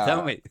not going to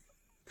tell me.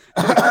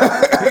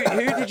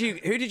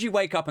 Who did you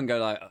wake up and go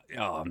like,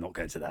 oh, I'm not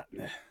going to that.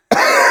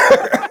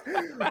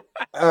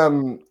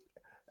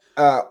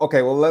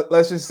 Okay, well,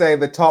 let's just say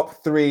the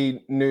top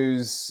 3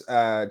 news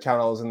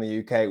channels in the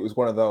UK was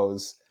one of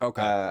those.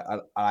 Okay.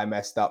 And I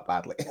messed up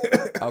badly.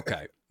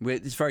 Okay.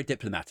 It's very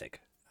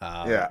diplomatic.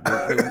 Yeah.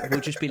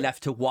 We'll just be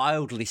left to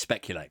wildly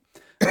speculate,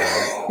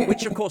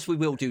 which, of course, we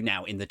will do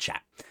now in the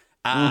chat.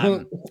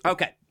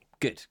 Okay.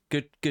 Good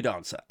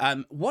answer.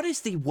 What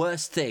is the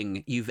worst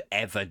thing you've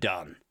ever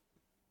done?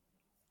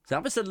 So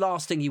that was the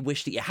last thing you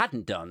wish that you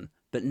hadn't done,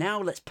 but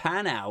now let's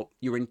pan out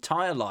your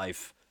entire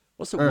life.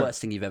 What's the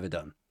worst thing you've ever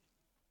done?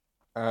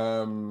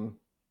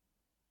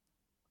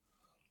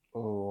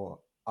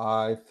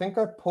 I think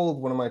I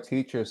pulled one of my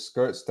teacher's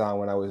skirts down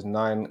when I was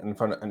 9 in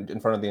front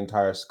of the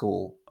entire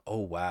school.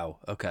 Oh wow.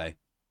 Okay.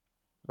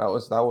 That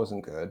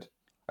wasn't good.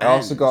 I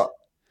also got.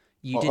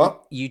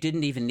 You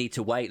didn't even need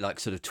to wait like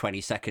sort of 20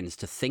 seconds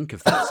to think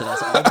of that. So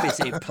that's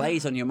obviously it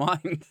plays on your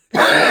mind. You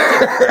need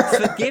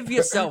to forgive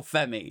yourself,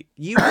 Femi.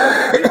 You're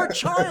a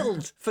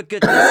child, for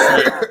goodness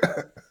sake.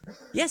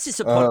 Yes, it's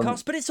a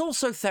podcast, but it's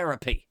also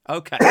therapy.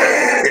 Okay.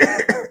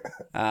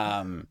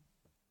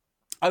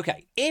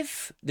 Okay.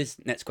 If this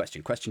next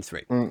question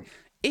 3,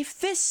 if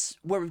this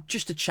were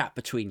just a chat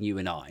between you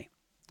and I,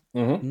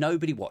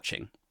 nobody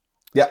watching,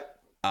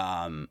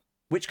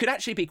 which could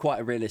actually be quite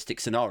a realistic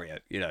scenario,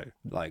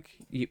 like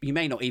you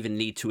may not even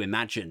need to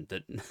imagine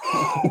that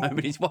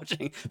nobody's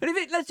watching. But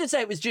let's just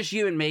say it was just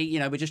you and me,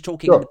 we're just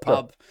talking in the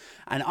pub,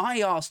 and I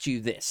asked you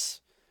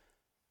this.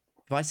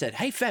 If I said,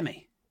 hey,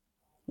 Femi,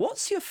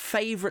 what's your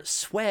favourite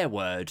swear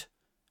word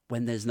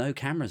when there's no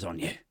cameras on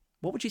you?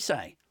 What would you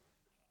say?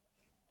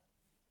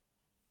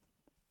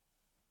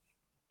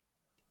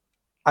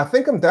 I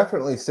think I'm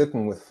definitely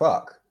sticking with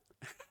fuck.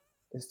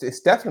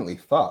 It's definitely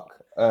fuck.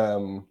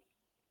 I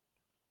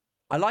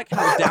like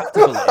how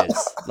adaptable it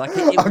is. Like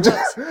it I'm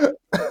just- works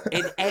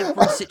in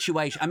every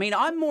situation. I mean,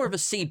 I'm more of a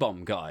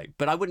C-bomb guy,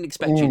 but I wouldn't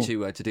expect you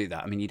Mm. to do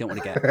that. I mean, you don't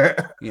want to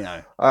get, you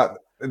know.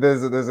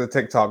 There's a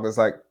TikTok that's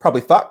like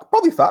probably fuck.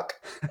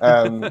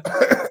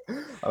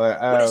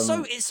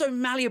 It's so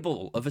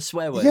malleable of a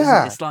swear word, isn't it?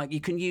 Yeah. It's like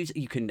you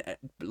can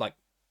like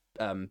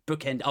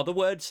bookend other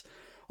words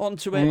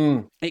onto it.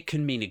 Mm. It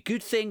can mean a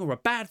good thing or a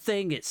bad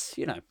thing. It's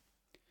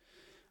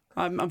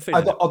I'm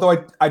feeling it.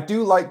 Although I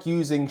do like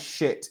using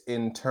shit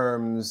in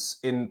terms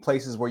in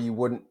places where you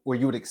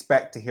would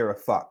expect to hear a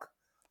fuck.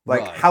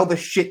 Like, Right. how the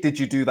shit did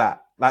you do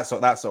that? That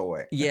sort of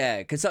way. Yeah,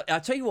 because I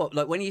tell you what,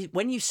 like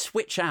when you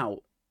switch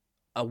out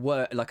a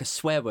word like a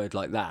swear word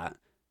like that,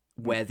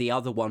 where the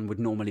other one would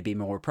normally be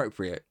more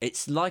appropriate,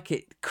 it's like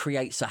it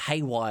creates a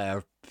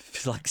haywire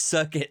like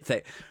circuit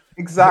thing.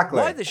 Why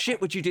Exactly. the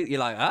shit would you do? You're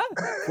like, huh?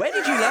 Where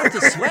did you learn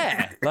to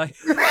swear? Like,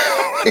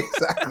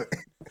 Exactly.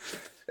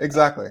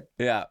 Exactly.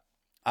 yeah.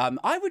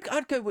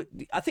 I'd go with,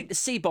 I think the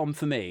C bomb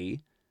for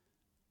me,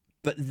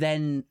 but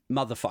then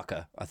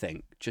motherfucker, I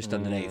think, just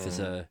underneath as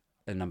a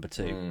number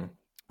two.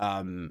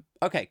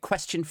 Okay,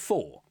 question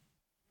 4.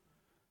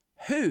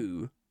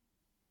 Who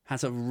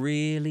has a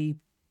really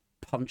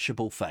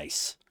punchable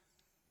face?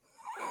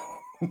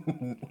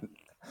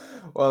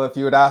 Well, if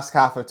you would ask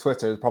half of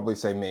Twitter, it'd probably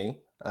say me.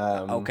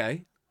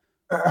 Okay.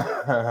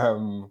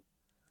 um,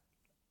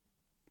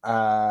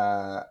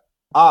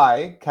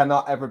 I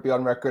cannot ever be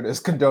on record as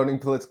condoning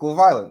political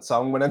violence,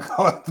 so I'm going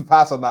to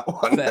pass on that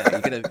one. Fair.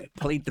 You're going to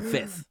plead the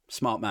fifth.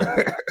 Smart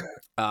man.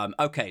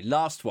 Okay,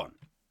 last one.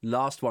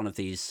 Last one of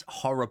these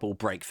horrible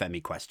break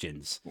Femi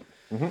questions.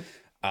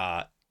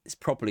 It's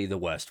probably the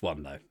worst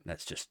one, though.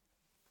 Let's just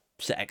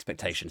set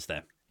expectations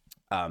there.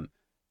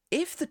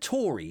 If the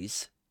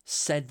Tories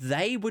said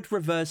they would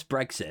reverse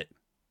Brexit,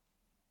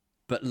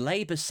 but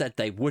Labour said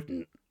they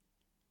wouldn't,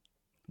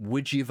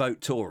 would you vote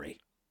Tory?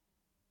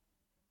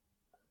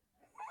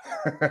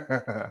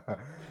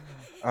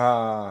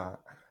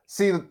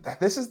 See,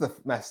 this is the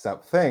messed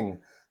up thing,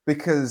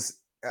 because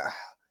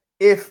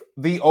if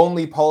the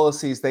only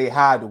policies they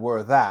had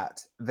were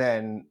that,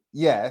 then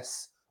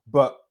yes,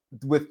 but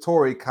with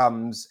Tory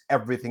comes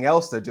everything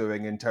else they're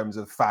doing in terms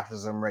of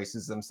fascism,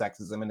 racism,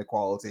 sexism,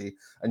 inequality,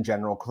 and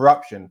general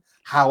corruption.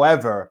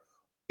 However,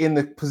 in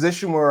the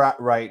position we're at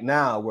right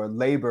now, where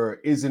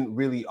Labour isn't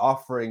really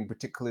offering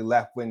particularly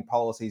left-wing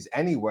policies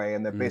anyway,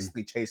 and they're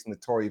basically chasing the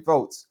Tory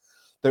votes,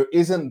 there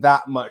isn't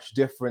that much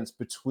difference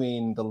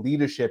between the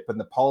leadership and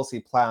the policy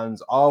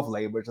plans of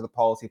Labour to the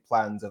policy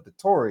plans of the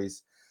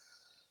Tories.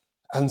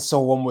 And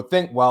so one would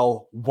think,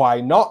 well, why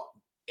not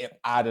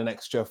add an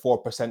extra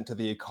 4% to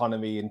the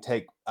economy and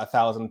take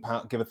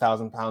 £1,000, give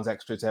 £1,000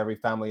 extra to every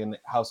family and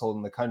household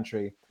in the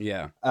country?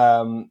 Yeah.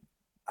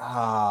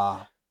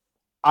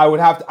 I would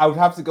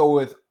have to go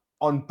with,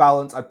 on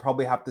balance, I'd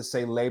probably have to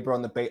say Labour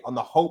on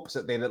the hopes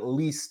that they'd at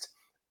least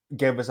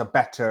give us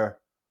a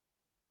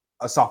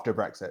softer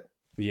Brexit.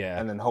 Yeah.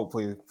 And then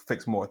hopefully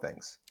fix more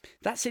things.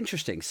 That's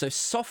interesting. So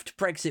soft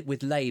Brexit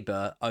with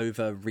Labour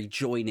over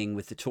rejoining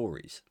with the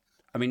Tories.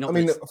 I mean, from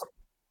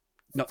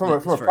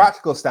a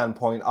practical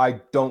standpoint, I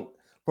don't.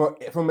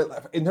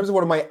 In terms of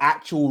one of my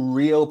actual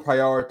real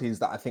priorities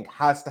that I think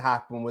has to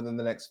happen within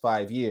the next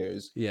 5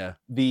 years,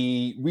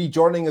 the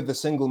rejoining of the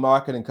single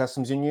market and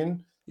customs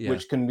union,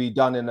 which can be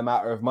done in a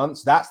matter of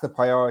months, that's the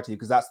priority,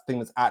 because that's the thing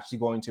that's actually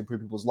going to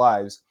improve people's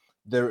lives.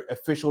 The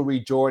official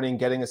rejoining,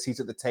 getting a seat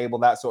at the table,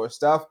 that sort of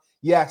stuff.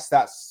 Yes,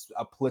 that's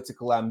a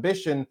political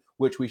ambition,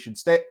 which we should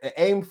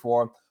aim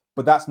for,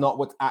 but that's not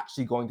what's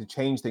actually going to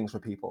change things for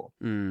people.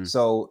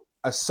 So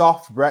a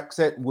soft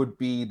Brexit would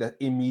be the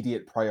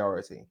immediate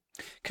priority.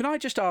 Can I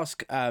just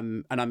ask,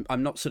 and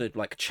I'm not sort of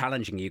like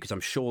challenging you, because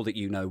I'm sure that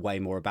you know way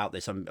more about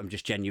this. I'm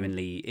just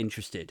genuinely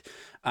interested.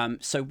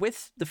 So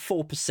with the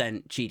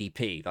 4%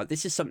 GDP, like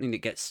this is something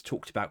that gets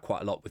talked about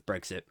quite a lot with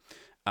Brexit.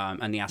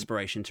 And the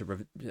aspiration to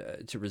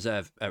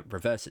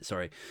reverse it.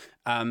 Sorry.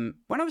 When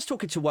I was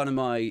talking to one of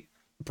my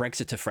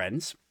Brexiter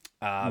friends,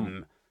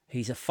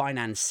 he's a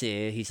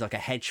financier. He's like a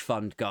hedge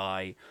fund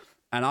guy,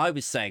 and I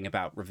was saying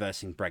about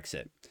reversing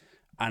Brexit,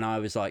 and I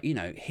was like,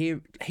 here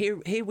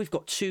we've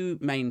got two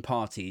main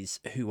parties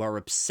who are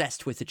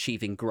obsessed with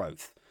achieving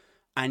growth.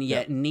 And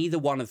yet neither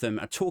one of them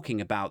are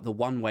talking about the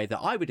one way that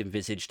I would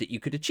envisage that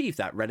you could achieve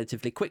that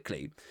relatively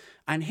quickly.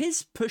 And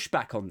his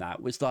pushback on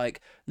that was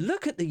like,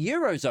 look at the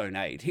Eurozone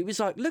aid. He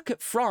was like, look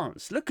at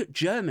France, look at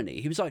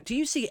Germany. He was like, do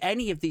you see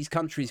any of these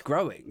countries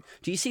growing?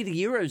 Do you see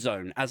the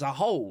Eurozone as a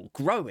whole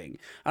growing?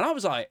 And I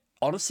was like,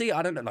 honestly,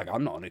 I don't know. Like,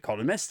 I'm not an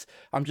economist.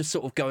 I'm just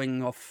sort of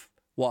going off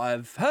what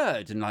I've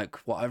heard and like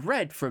what I've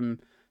read from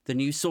the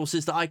news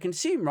sources that I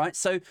consume, right?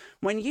 So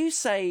when you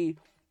say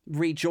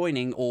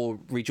rejoining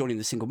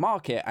the single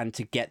market and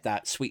to get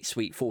that sweet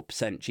 4%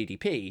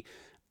 GDP,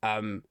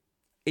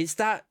 is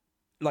that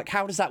like,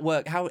 how does that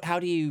work? How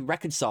do you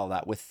reconcile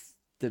that with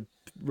the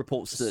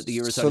reports that the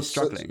Eurozone is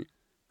struggling?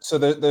 So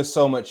there's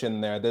so much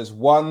in there. There's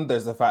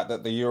the fact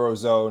that the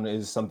Eurozone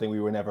is something we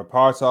were never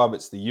part of.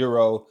 It's the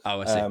euro.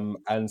 Oh, I see.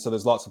 And so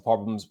there's lots of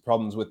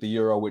problems with the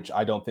euro, which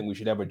I don't think we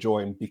should ever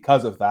join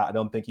because of that. I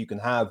don't think you can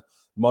have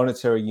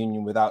monetary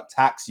union without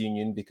tax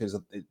union because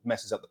it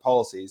messes up the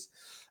policies.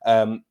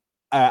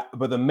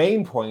 But the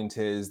main point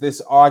is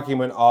this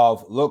argument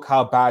of look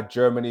how bad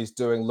Germany's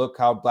doing, look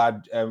how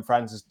bad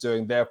France is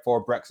doing,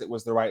 therefore Brexit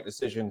was the right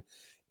decision.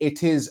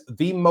 It is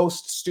the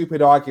most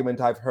stupid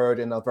argument I've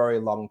heard in a very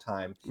long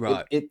time.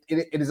 Right. It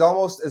is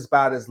almost as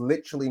bad as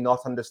literally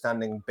not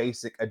understanding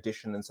basic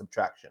addition and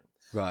subtraction.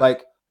 Right.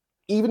 Like,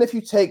 even if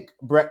you take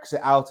Brexit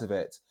out of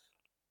it,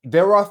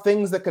 there are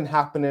things that can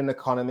happen in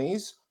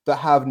economies that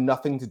have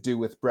nothing to do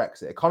with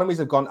Brexit. Economies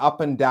have gone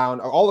up and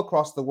down all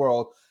across the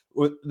world.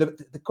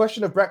 The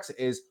question of Brexit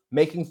is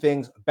making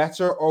things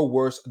better or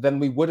worse than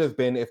we would have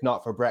been if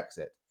not for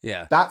Brexit.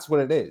 Yeah. That's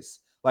what it is.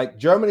 Like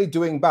Germany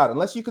doing bad,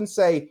 unless you can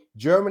say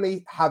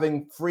Germany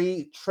having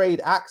free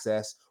trade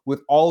access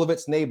with all of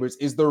its neighbors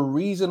is the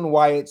reason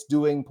why it's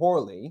doing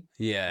poorly,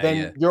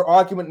 then your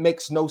argument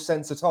makes no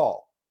sense at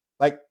all.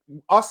 Like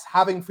us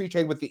having free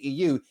trade with the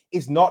EU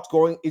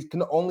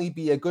can only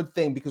be a good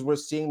thing because we're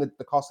seeing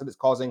the cost that it's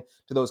causing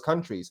to those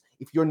countries.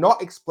 If you're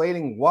not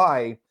explaining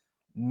why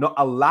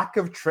a lack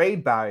of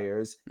trade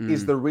barriers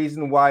is the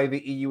reason why the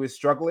EU is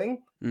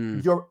struggling,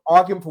 your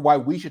argument for why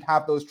we should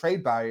have those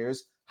trade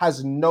barriers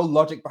has no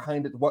logic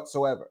behind it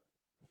whatsoever.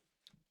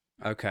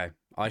 Okay.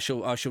 I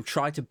shall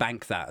try to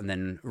bank that and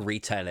then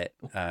retail it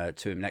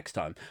to him next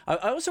time. I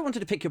also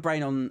wanted to pick your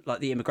brain on like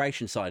the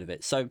immigration side of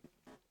it. So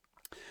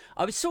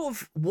I was sort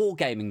of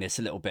wargaming this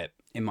a little bit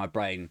in my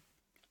brain.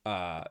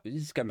 This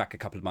is going back a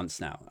couple of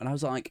months now. And I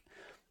was like,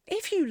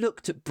 if you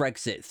looked at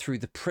Brexit through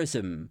the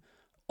prism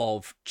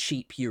of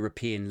cheap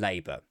European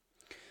labour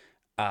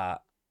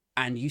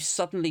and you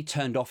suddenly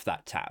turned off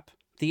that tap,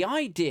 the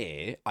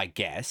idea, I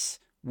guess,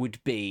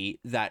 would be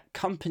that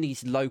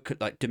companies,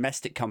 like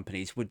domestic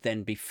companies, would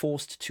then be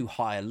forced to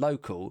hire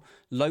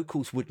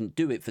locals wouldn't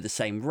do it for the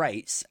same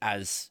rates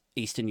as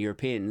Eastern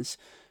Europeans,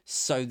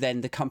 so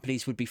then the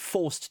companies would be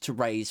forced to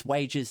raise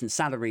wages and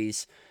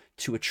salaries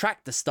to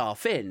attract the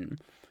staff in,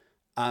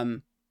 but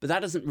that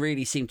doesn't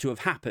really seem to have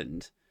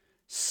happened.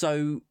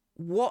 So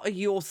what are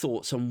your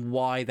thoughts on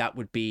why that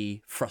would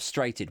be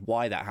frustrated,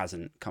 why that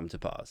hasn't come to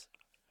pass?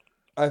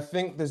 I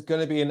think there's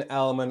going to be an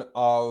element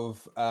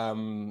of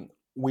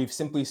we've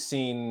simply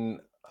seen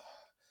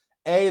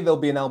there'll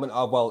be an element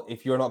of, well,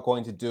 if you're not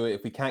going to do it,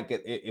 if we can't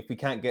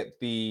get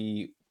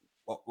the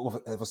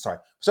sorry,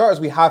 as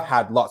we have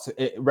had lots of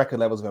record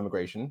levels of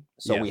immigration,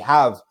 so we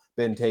have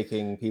been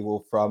taking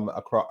people from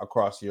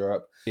across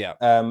Europe.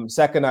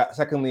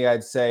 Secondly,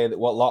 I'd say that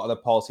what a lot of the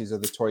policies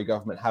of the Tory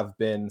government have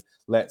been,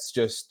 let's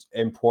just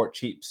import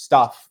cheap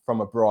stuff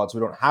from abroad so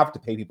we don't have to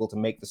pay people to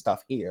make the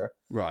stuff here.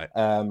 Right.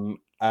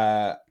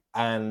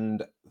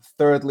 And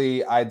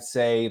thirdly, I'd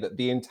say that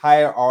the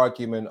entire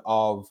argument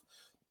of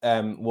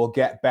we'll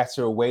get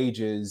better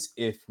wages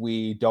if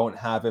we don't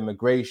have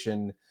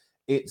immigration,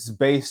 it's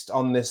based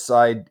on this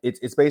side.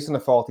 It's based on a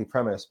faulty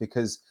premise,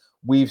 because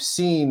we've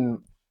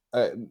seen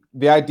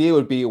the idea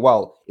would be,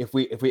 well, if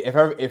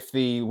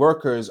the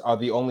workers are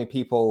the only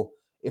people,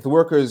 if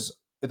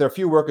there are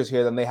few workers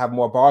here, then they have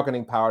more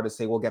bargaining power to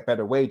say we'll get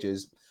better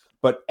wages.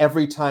 But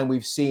every time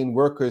we've seen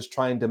workers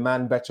try and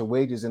demand better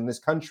wages in this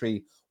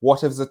country, what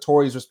has the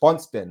Tories'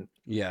 response been?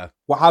 Yeah.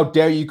 Well, how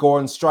dare you go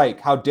on strike?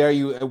 How dare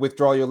you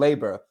withdraw your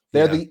labor?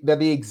 They're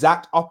the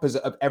exact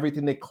opposite of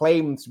everything they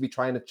claim to be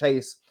trying to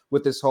chase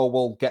with this whole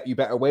 "we'll get you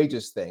better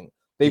wages" thing.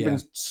 They've been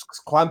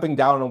clamping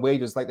down on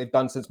wages like they've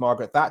done since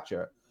Margaret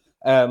Thatcher.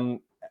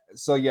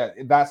 So yeah,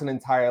 that's an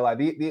entire lie.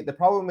 The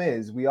problem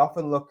is we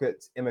often look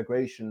at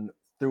immigration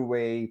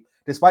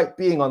despite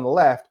being on the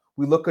left,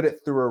 we look at it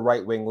through a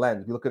right-wing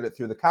lens. We look at it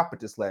through the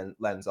capitalist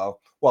lens of,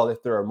 well,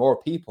 if there are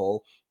more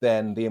people,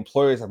 then the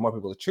employers have more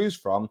people to choose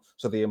from.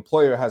 So the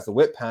employer has the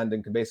whip hand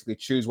and can basically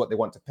choose what they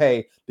want to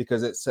pay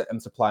because it's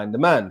supply and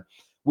demand.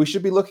 We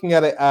should be looking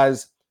at it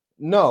as,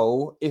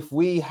 no, if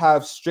we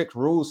have strict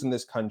rules in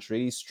this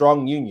country,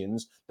 strong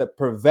unions that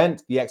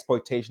prevent the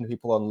exploitation of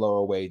people on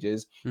lower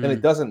wages, then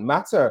it doesn't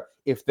matter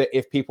if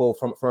people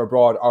from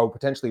abroad are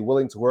potentially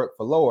willing to work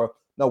for lower.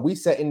 No, we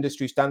set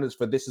industry standards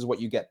for this is what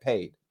you get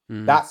paid.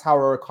 That's how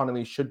our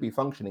economy should be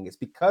functioning. It's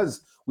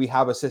because we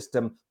have a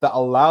system that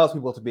allows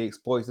people to be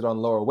exploited on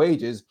lower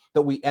wages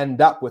that we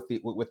end up with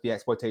the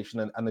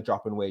exploitation and the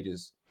drop in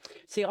wages.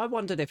 See, I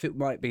wondered if it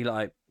might be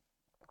like,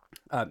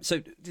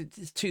 so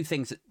there's two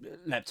things that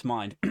leapt to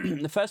mind.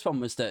 The first one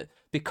was that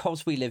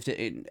because we live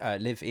in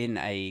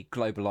a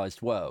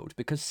globalized world,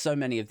 because so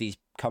many of these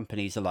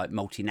companies are like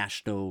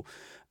multinational,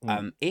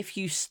 if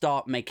you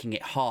start making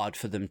it hard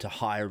for them to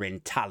hire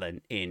in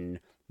talent in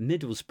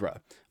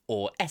Middlesbrough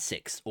or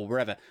Essex or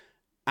wherever,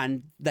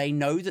 and they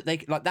know that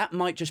that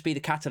might just be the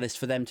catalyst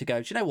for them to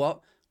go, do you know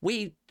what?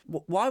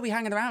 Why are we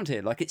hanging around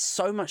here? Like, it's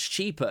so much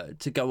cheaper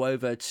to go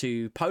over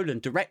to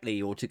Poland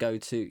directly or to go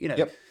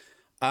to,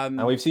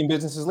 and we've seen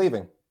businesses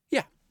leaving.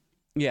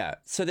 Yeah.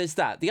 So there's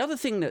that. The other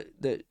thing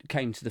that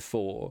came to the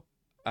fore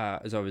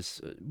as I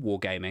was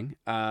wargaming,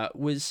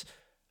 was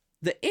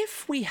that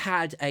if we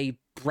had a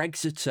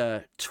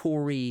Brexiter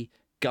Tory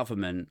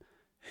government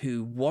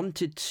who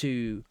wanted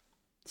to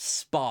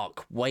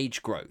spark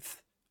wage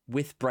growth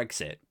with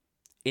Brexit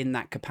in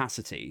that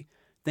capacity,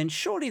 then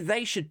surely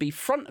they should be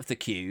front of the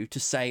queue to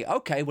say,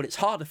 okay, well, it's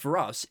harder for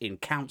us in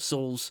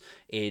councils,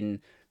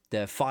 in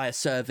the fire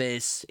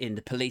service, in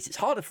the police. It's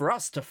harder for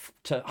us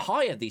to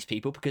hire these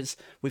people because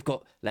we've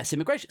got less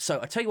immigration. So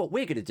I tell you what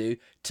we're going to do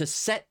to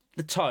set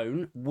the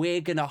tone.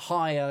 We're going to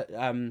hire,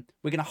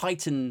 we're going to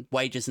heighten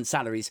wages and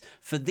salaries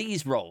for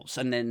these roles,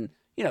 and then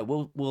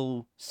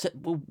we'll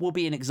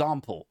be an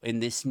example in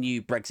this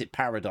new Brexit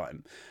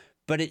paradigm.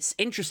 But it's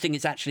interesting.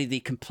 It's actually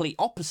the complete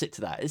opposite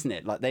to that, isn't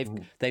it? Like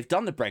they've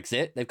done the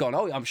Brexit. They've gone,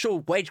 oh, I'm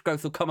sure wage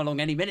growth will come along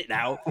any minute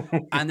now.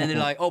 And then they're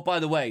like, oh, by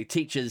the way,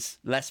 teachers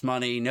less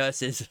money,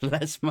 nurses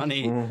less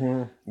money.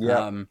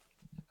 Yeah.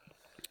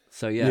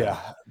 So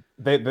yeah.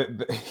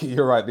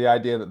 You're right. The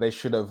idea that they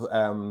should have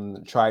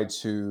tried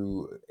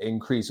to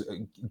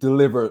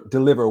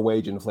deliver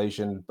wage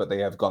inflation, but they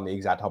have gone the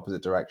exact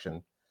opposite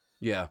direction.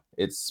 Yeah,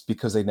 it's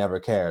because they never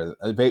care.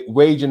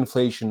 Wage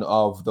inflation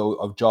of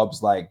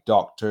jobs like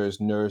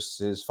doctors,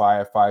 nurses,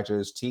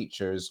 firefighters,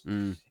 teachers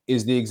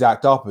is the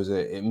exact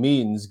opposite. It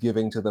means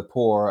giving to the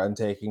poor and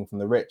taking from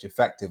the rich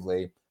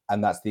effectively,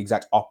 and that's the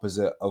exact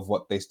opposite of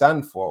what they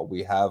stand for.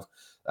 We have,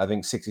 I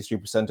think,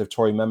 63% of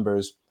Tory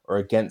members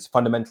are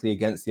fundamentally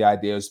against the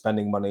idea of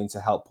spending money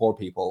to help poor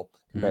people,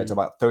 compared to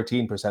about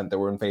 13% that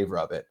were in favor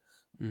of it.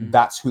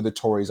 That's who the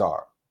Tories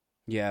are.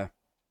 Yeah.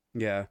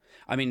 Yeah,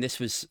 I mean,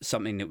 this was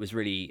something that was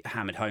really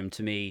hammered home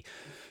to me,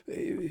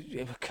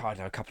 a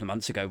couple of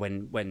months ago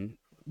when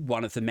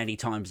one of the many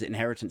times that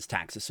inheritance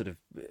tax has sort of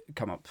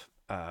come up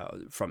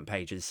front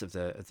pages of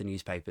the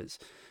newspapers,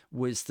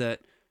 was that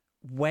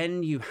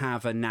when you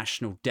have a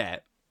national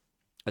debt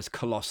as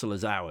colossal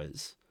as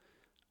ours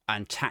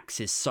and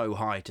taxes so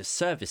high to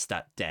service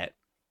that debt,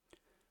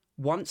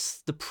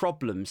 once the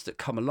problems that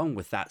come along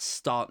with that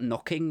start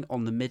knocking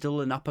on the middle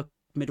and upper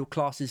middle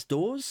classes'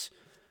 doors,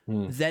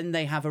 then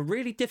they have a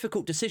really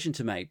difficult decision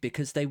to make,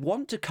 because they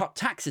want to cut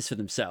taxes for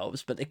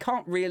themselves, but they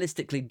can't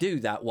realistically do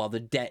that while the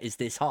debt is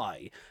this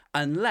high,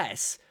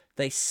 unless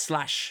they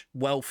slash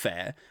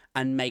welfare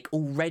and make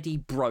already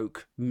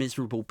broke,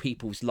 miserable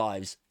people's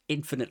lives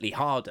infinitely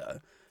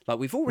harder. Like,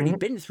 we've already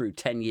been through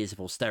 10 years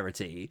of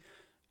austerity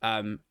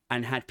and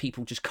had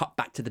people just cut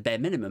back to the bare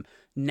minimum.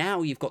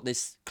 Now you've got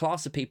this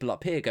class of people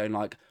up here going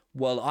like,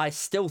 well, I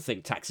still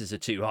think taxes are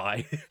too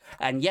high.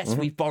 And yes,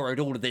 we've borrowed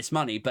all of this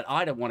money, but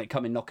I don't want it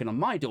coming knocking on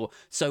my door.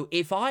 So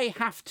if I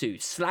have to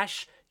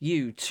slash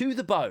you to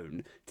the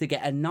bone to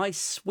get a nice,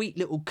 sweet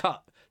little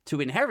cut to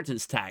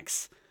inheritance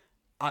tax,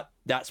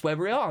 that's where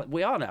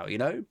we are now, you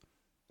know?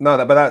 No,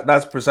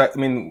 that's precise. I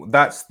mean,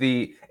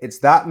 it's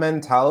that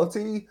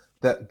mentality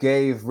that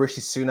gave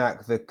Rishi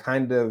Sunak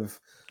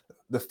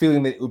the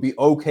feeling that it would be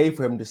okay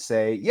for him to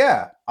say,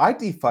 yeah, I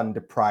defund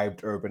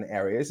deprived urban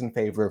areas in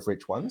favor of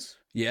rich ones.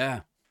 Yeah.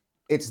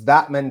 It's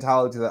that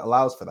mentality that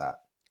allows for that.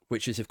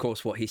 Which is, of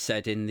course, what he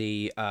said in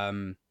the, I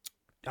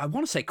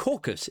want to say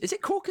caucus. Is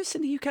it caucus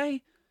in the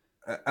UK?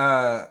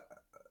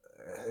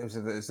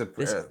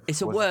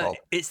 It's a word.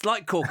 It's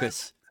like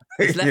caucus.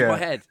 It's left my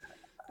head.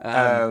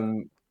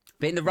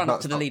 But in the run up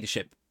to the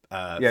leadership.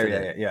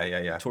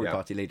 Tory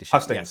party leadership.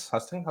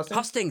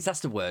 Hustings, that's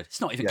the word. It's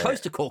not even close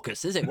to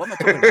caucus, is it? What am I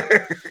talking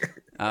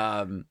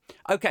about?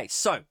 Okay,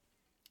 so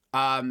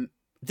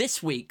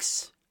this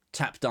week's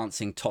Tap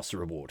Dancing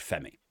Tosser Award,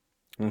 Femi.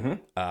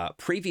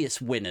 Previous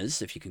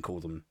winners, if you can call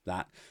them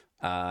that,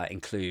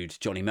 include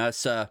Johnny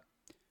Mercer,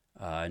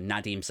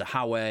 Nadeem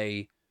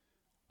Zahawi,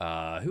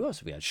 who else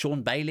have we had?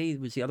 Sean Bailey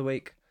was the other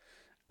week.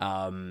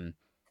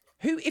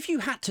 Who, if you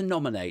had to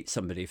nominate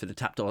somebody for the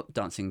Tap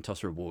Dancing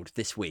Tosser Award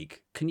this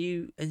week,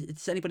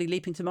 is anybody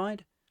leaping to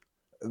mind?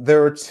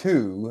 There are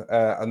two,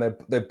 and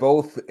they're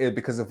both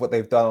because of what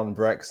they've done on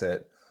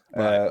Brexit.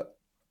 Right.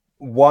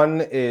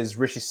 One is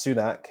Rishi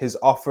Sunak. His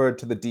offer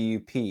to the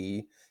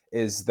DUP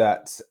is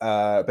that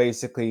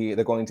basically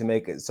they're going to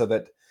make it so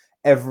that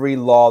every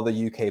law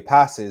the UK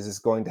passes is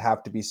going to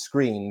have to be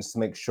screened to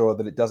make sure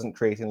that it doesn't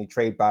create any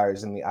trade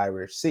barriers in the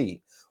Irish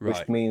Sea,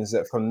 which means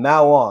that from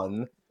now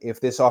on, if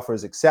this offer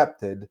is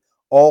accepted,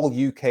 all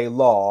UK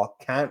law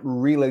can't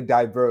really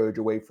diverge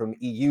away from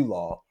EU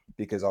law,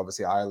 because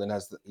obviously Ireland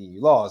has the EU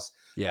laws.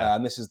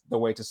 And this is the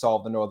way to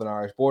solve the Northern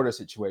Irish border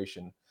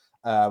situation,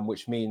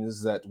 which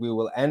means that we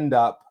will end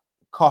up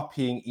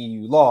copying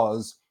EU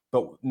laws,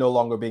 but no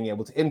longer being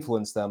able to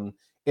influence them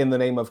in the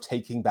name of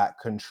taking back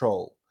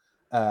control.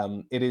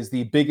 It is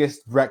the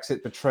biggest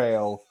Brexit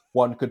betrayal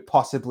one could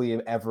possibly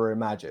ever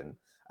imagine.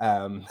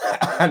 And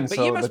but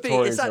so you must be,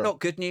 is that not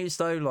good news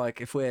though?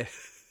 Like if we're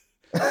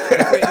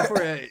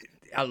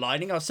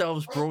aligning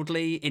ourselves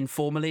broadly,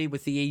 informally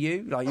with the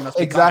EU, like you must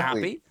be kind of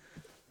happy.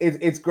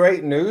 It's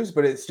great news,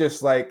 but it's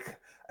just like,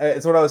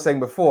 it's what I was saying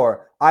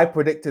before. I've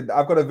got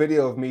a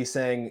video of me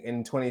saying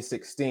in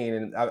 2016,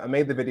 and I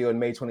made the video in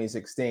May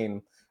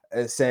 2016,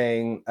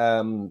 saying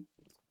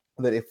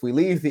that if we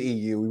leave the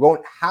EU, we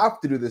won't have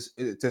to do this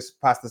to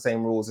pass the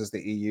same rules as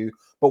the EU,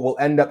 but we'll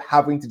end up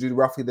having to do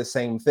roughly the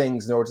same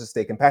things in order to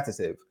stay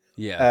competitive.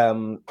 Yeah.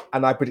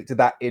 And I predicted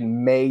that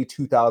in May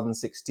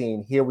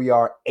 2016. Here we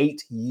are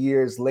 8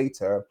 years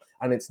later,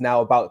 and it's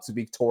now about to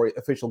be Tory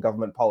official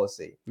government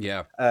policy.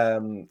 Yeah.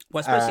 Well,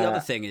 I suppose the other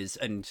thing is,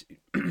 and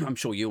I'm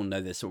sure you all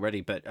know this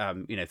already, but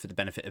you know, for the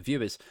benefit of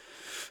viewers,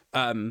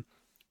 the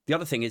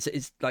other thing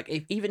is like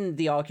even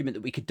the argument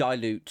that we could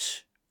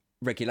dilute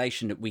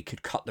regulation, that we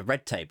could cut the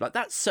red tape, like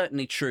that's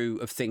certainly true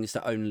of things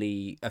that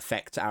only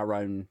affect our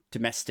own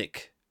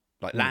domestic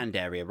like land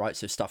area, right?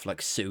 So stuff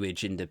like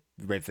sewage in the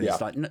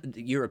rivers, like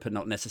Europe are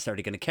not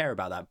necessarily going to care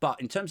about that.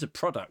 But in terms of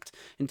product,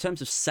 in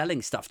terms of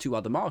selling stuff to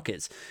other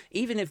markets,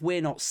 even if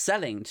we're not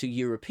selling to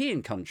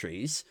European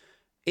countries,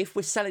 if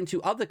we're selling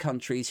to other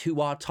countries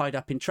who are tied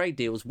up in trade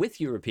deals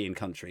with European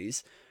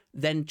countries,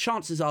 then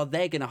chances are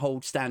they're going to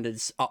hold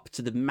standards up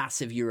to the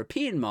massive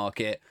European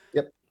market.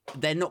 Yep.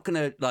 They're not going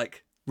to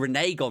like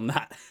renege on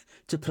that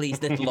to please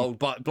little old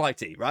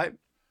Blighty, right?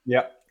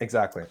 Yeah,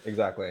 exactly.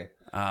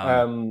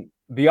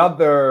 The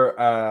other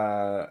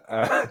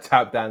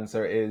tap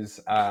dancer is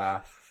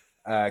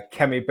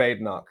Kemi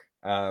Badenoch.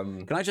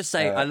 Can I just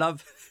say, I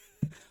love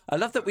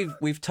that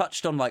we've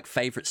touched on like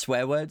favorite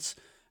swear words,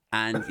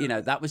 and you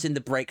know that was in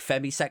the break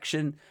Femi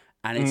section,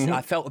 and it's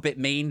I felt a bit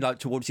mean like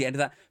towards the end of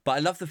that, but I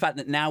love the fact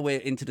that now we're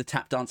into the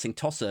tap dancing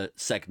tosser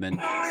segment.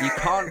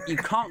 You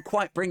can't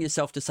quite bring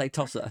yourself to say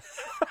tosser.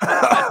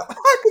 I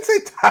could say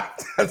tap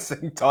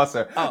dancing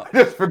tosser. Oh.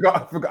 I just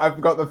forgot. I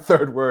forgot the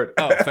third word.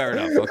 Oh, fair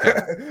enough.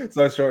 Okay.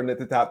 So I shortened it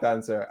to tap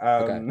dancer.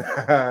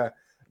 Okay.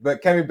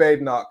 But Kemi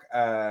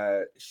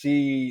Badenoch,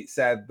 she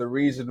said the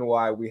reason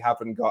why we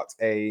haven't got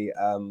a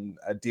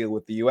deal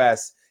with the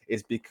US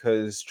is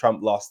because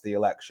Trump lost the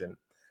election.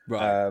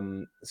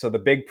 Right. So the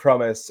big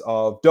promise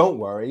of don't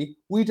worry,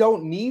 we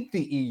don't need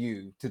the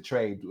EU to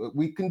trade.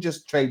 We can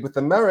just trade with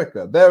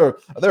America.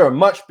 They're a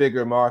much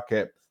bigger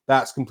market.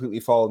 That's completely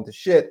fallen to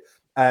shit.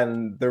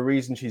 And the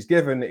reason she's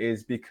given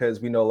is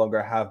because we no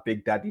longer have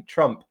Big Daddy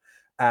Trump.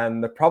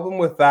 And the problem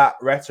with that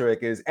rhetoric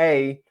is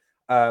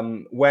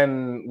when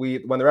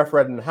the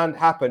referendum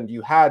happened,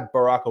 you had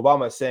Barack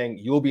Obama saying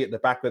you'll be at the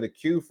back of the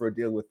queue for a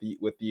deal with the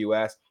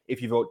US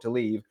if you vote to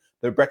leave.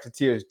 The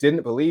Brexiteers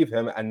didn't believe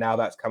him, and now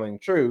that's coming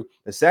true.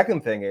 The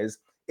second thing is,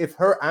 if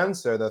her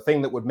answer, the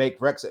thing that would make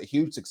Brexit a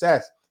huge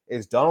success,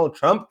 is Donald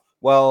Trump,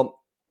 well,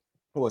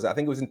 what was it? I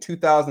think it was in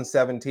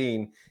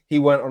 2017. He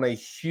went on a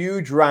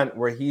huge rant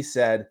where he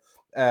said,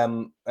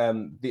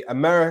 the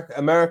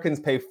Americans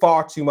pay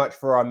far too much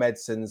for our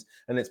medicines,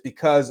 and it's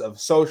because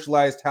of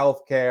socialized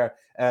healthcare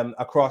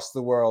across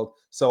the world.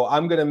 So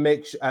I'm going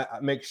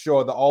to make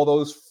sure that all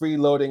those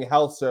freeloading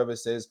health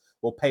services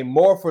will pay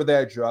more for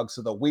their drugs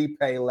so that we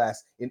pay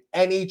less in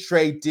any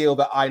trade deal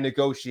that I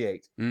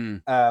negotiate.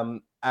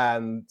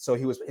 And so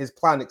his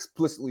plan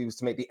explicitly was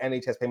to make the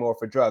NHS pay more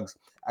for drugs.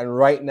 And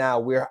right now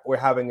we're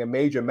having a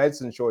major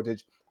medicine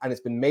shortage, and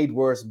it's been made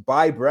worse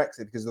by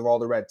Brexit because of all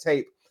the red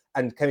tape.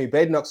 And Kemi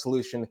Badenoch's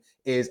solution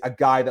is a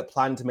guy that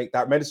planned to make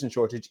that medicine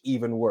shortage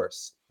even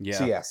worse. Yeah.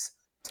 So yes,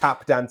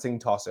 tap dancing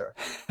tosser.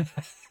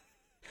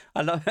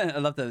 I love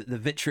the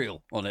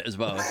vitriol on it as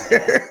well.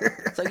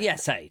 So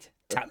yes, Aid,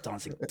 tap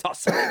dancing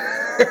tosser.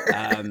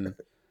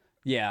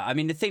 Yeah, I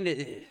mean the thing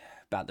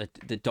about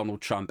the Donald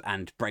Trump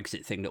and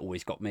Brexit thing that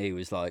always got me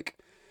was like,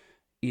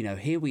 you know,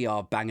 here we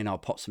are banging our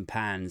pots and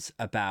pans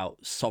about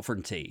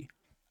sovereignty,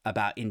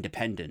 about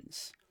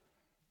independence,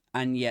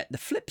 and yet the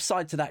flip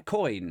side to that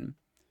coin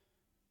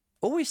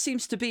always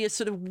seems to be a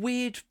sort of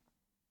weird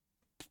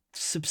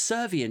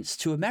subservience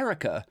to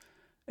America.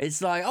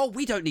 It's like, oh,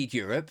 we don't need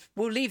Europe.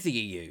 We'll leave the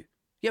EU.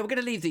 Yeah, we're going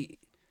to leave the...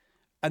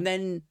 And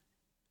then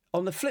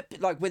on the flip,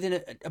 like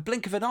within a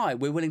blink of an eye,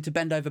 we're willing to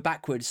bend over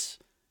backwards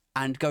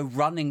and go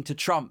running to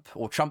Trump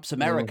or Trump's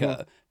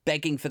America,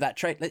 begging for that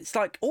trade. It's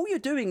like all you're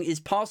doing is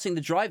passing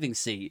the driving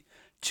seat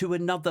to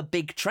another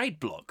big trade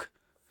bloc.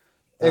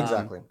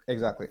 Exactly.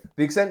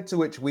 The extent to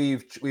which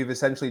we've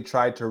essentially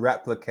tried to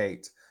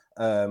replicate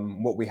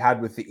what we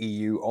had with the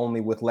EU, only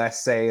with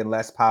less say and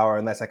less power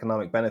and less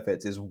economic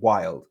benefits, is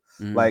wild.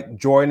 Like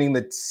joining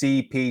the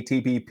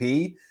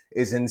CPTPP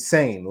is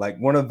insane. Like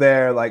one of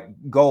their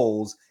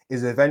goals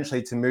is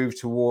eventually to move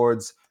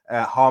towards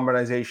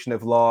harmonization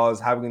of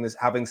laws,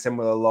 having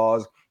similar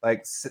laws.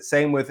 Like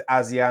same with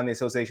ASEAN, the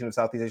Association of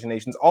Southeast Asian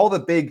Nations. All the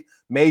big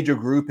major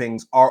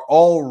groupings are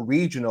all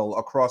regional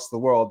across the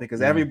world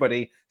because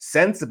everybody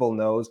sensible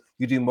knows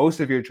you do most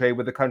of your trade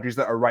with the countries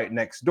that are right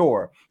next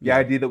door. The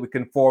idea that we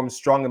can form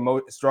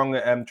strong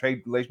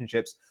trade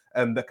relationships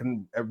that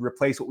can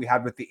replace what we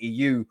had with the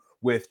EU,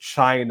 with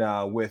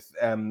China, with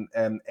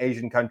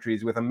Asian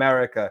countries, with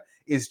America,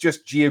 is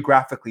just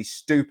geographically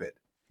stupid.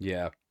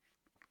 Yeah.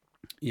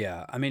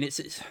 I mean,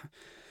 it's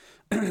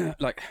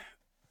like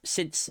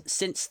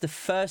since the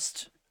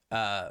first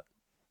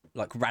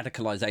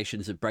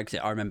radicalizations of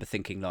Brexit, I remember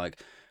thinking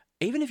like,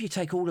 even if you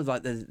take all of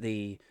like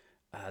the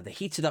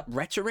heated up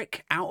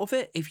rhetoric out of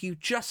it, if you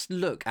just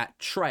look at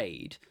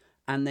trade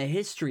and the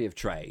history of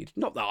trade,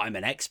 not that I'm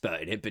an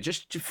expert in it, but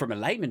just from a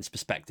layman's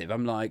perspective,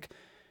 I'm like,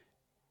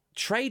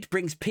 trade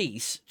brings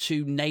peace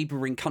to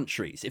neighboring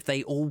countries if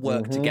they all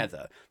work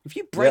together. If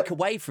you break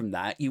away from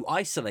that, you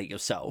isolate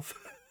yourself.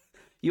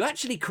 You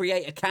actually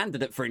create a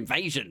candidate for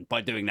invasion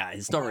by doing that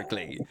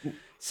historically.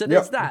 So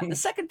there's that. The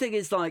second thing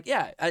is like,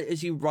 yeah,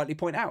 as you rightly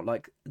point out,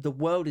 like the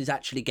world is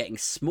actually getting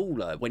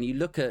smaller. When you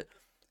look at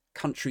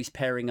countries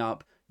pairing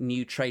up,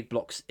 new trade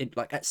blocks,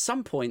 like at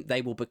some point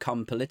they will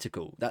become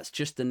political. That's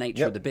just the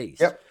nature of the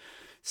beast.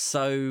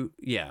 So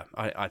yeah,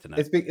 I don't know.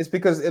 It's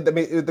because one of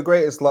the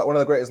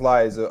greatest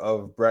lies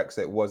of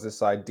Brexit was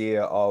this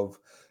idea of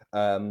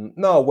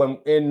no, when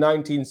in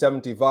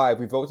 1975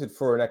 we voted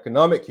for an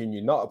economic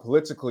union, not a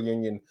political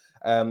union,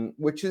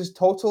 which is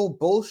total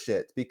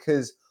bullshit.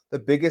 Because the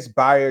biggest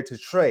barrier to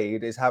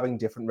trade is having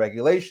different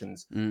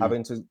regulations,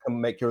 having to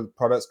make your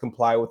products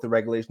comply with the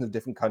regulations of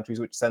different countries,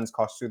 which sends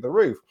costs through the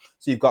roof.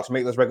 So you've got to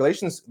make those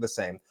regulations the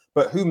same.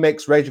 But who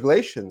makes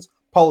regulations?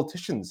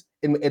 Politicians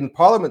in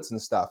parliaments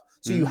and stuff.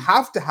 So you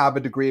have to have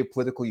a degree of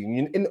political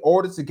union in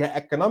order to get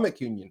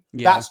economic union.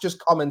 That's just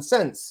common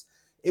sense.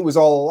 It was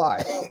all a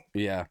lie.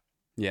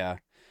 Yeah.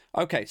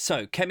 Okay,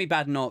 so Kemi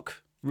Badenoch,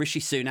 Rishi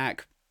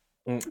Sunak.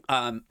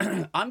 I'm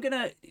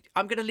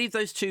gonna leave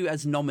those two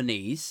as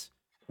nominees,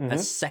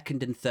 as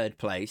second and third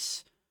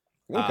place.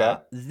 Okay.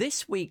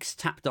 This week's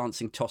Tap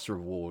Dancing Tosser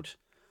Award.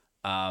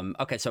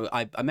 Okay, so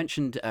I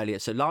mentioned earlier,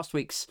 so last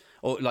week's,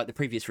 or like the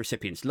previous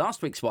recipients,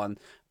 last week's one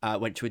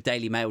went to a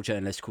Daily Mail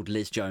journalist called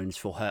Liz Jones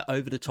for her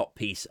over-the-top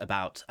piece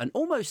about an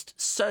almost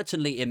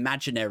certainly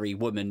imaginary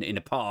woman in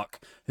a park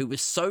who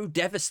was so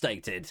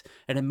devastated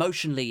and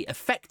emotionally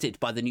affected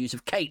by the news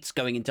of Kate's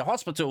going into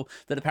hospital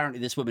that apparently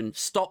this woman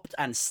stopped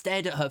and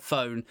stared at her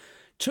phone,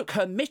 took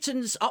her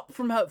mittens up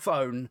from her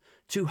phone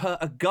to her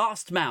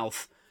aghast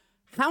mouth.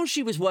 How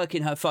she was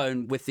working her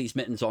phone with these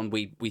mittens on,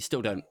 we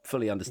still don't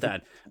fully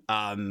understand.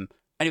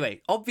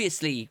 Anyway,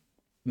 obviously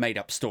made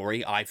up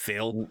story, I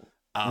feel.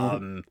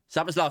 So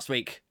that was last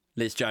week,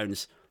 Liz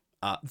Jones.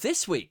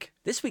 This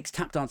week's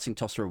Tap Dancing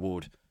Tosser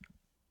Award,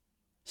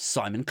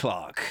 Simon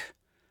Clarke.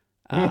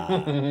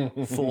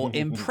 For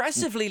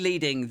impressively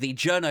leading the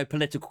journo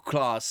political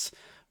class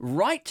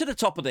right to the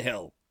top of the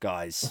hill,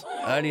 guys,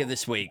 earlier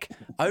this week,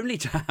 only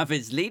to have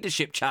his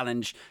leadership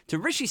challenge to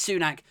Rishi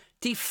Sunak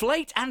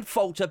deflate and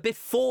falter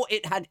before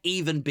it had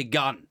even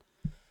begun.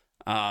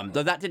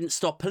 Though that didn't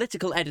stop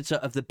political editor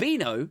of the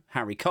Beano,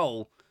 Harry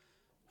Cole,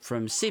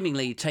 from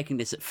seemingly taking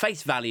this at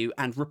face value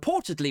and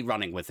reportedly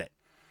running with it.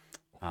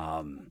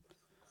 I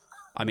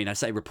mean, I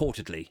say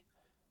reportedly.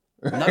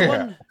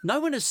 No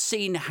one has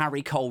seen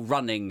Harry Cole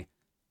running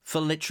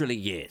for literally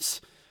years.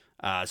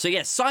 So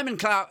yes, Simon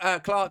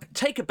Clarke,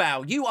 take a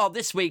bow. You are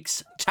this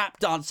week's Tap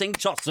Dancing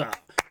Tosser.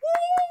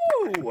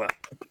 Woo!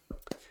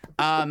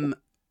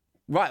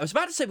 Right, I was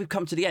about to say we've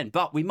come to the end,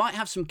 but we might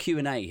have some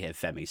Q&A here,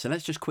 Femi. So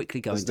let's just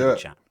quickly go into the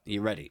chat. Are you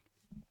ready?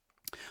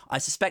 I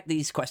suspect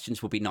these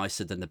questions will be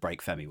nicer than the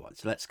Break Femi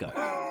ones. Let's go.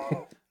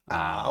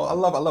 I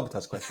love a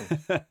test question.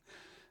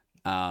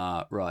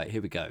 Right,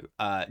 here we go.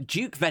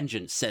 Duke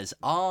Vengeance says,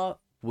 "Are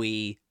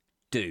we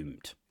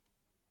doomed?"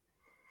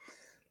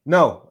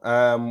 No,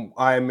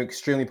 I'm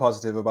extremely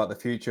positive about the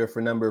future for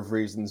a number of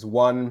reasons.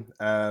 One,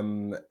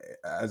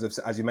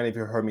 as many of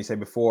you heard me say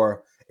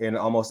before, in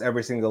almost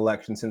every single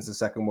election since the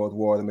Second World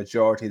War, the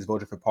majority has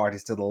voted for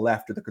parties to the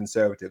left of the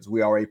Conservatives.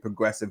 We are a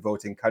progressive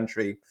voting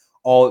country.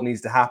 All that needs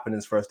to happen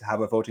is for us to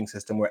have a voting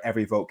system where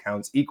every vote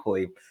counts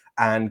equally.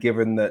 And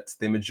given that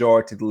the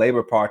majority of the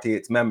Labour Party,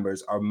 its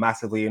members, are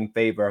massively in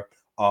favour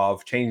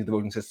of changing the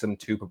voting system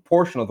to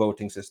proportional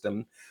voting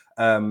system,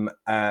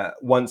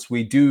 once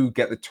we do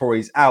get the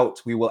Tories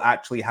out, we will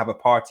actually have a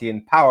party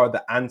in power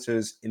that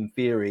answers, in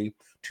theory,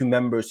 to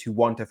members who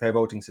want a fair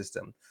voting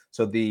system.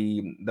 So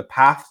the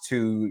path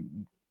to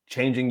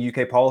changing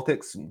UK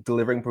politics,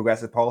 delivering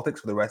progressive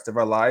politics for the rest of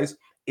our lives,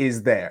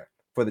 is there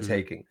for the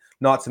taking.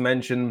 Not to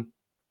mention,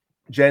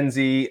 Gen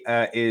Z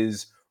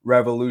is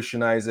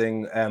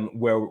revolutionizing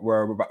where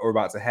we're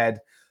about to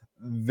head.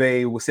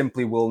 They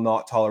simply will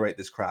not tolerate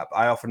this crap.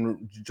 I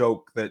often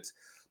joke that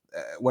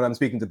when I'm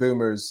speaking to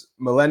boomers,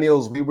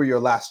 millennials, we were your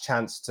last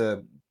chance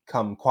to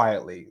come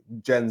quietly.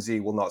 Gen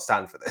Z will not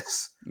stand for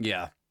this.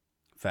 Yeah,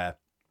 fair.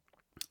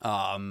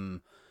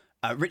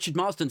 Richard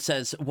Marsden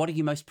says, "What are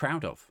you most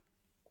proud of?"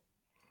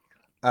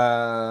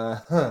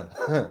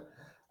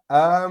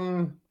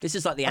 This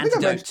is like the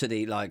antidote to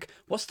the like.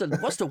 What's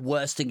the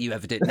worst thing you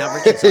ever did? Now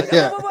Richard's like,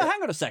 oh, well,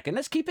 hang on a second.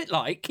 Let's keep it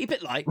light. Keep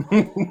it light.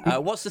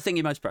 What's the thing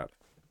you're most proud of?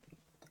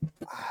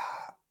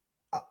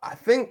 I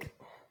think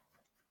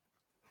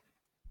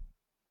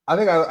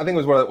it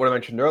was what I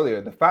mentioned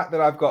earlier. The fact that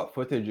I've got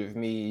footage of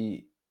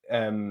me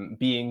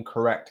being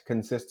correct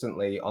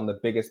consistently on the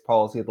biggest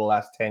policy of the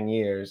last 10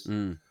 years,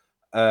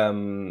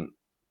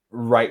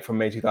 right from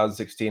May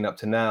 2016 up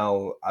to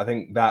now, I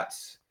think that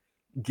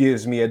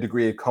gives me a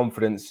degree of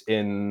confidence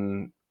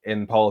in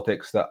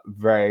politics that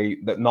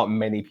not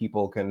many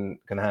people can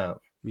have.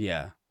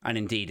 Yeah, and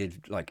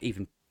indeed, like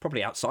even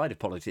probably outside of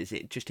politics,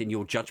 just in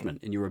your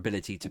judgment, in your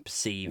ability to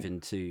perceive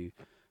and to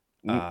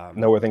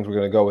know where things were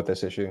going to go with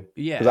this issue.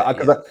 Yeah,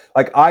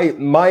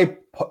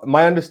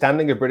 My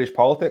understanding of British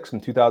politics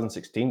from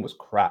 2016 was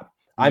crap.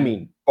 I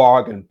mean,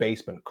 bargain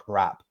basement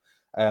crap.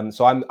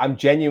 So I'm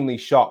genuinely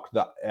shocked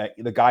that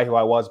the guy who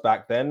I was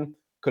back then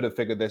could have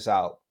figured this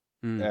out.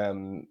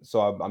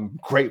 So I'm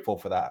grateful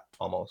for that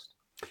almost.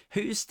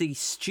 Who's the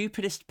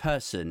stupidest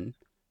person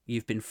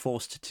you've been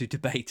forced to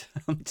debate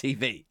on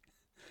TV?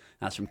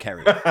 That's from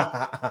Kerry.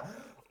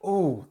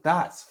 Oh,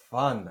 that's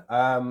fun.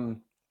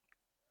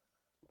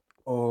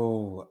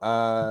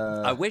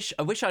 I wish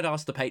I'd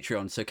asked the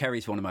Patreon. So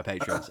Kerry's one of my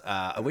patrons.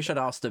 I wish I'd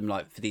asked them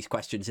like for these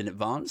questions in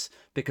advance,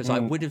 because I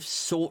would have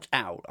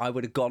I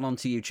would have gone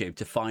onto YouTube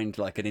to find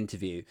like an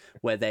interview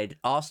where they'd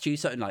asked you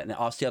something like, and they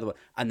asked the other one,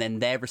 and then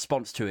their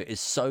response to it is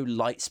so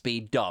light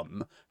speed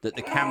dumb that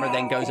the camera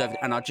then goes over,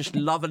 and I just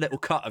love a little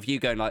cut of you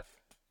going like,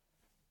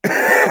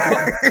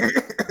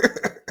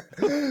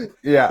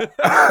 yeah.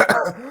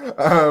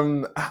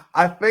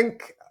 I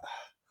think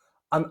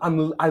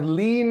I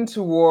lean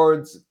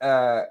towards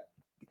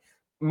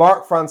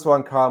Mark Francois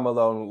and Karl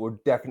Malone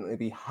would definitely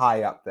be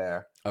high up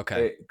there.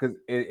 Okay. Because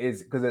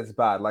it's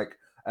bad. Like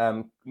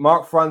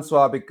Mark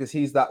Francois, because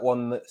he's that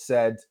one that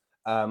said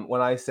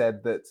when I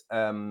said that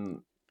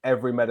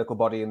every medical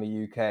body in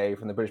the UK,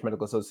 from the British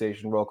Medical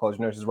Association, Royal College of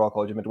Nurses, Royal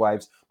College of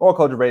Midwives, Royal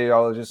College of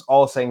Radiologists,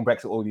 all saying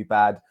Brexit will be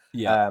bad.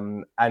 Yeah.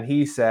 And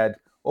he said,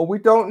 well, we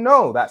don't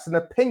know. That's an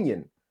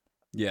opinion.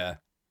 Yeah.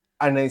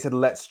 And then he said,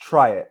 let's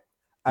try it.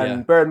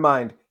 And bear in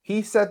mind,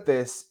 he said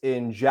this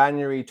in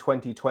January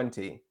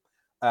 2020.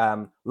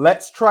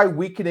 Let's try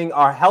weakening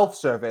our health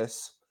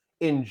service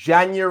in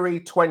January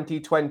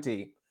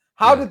 2020.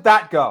 How did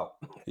that go?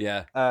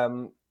 Yeah.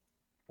 And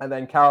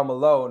then Karl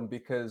Malone,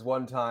 because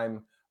one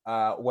time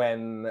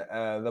when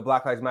the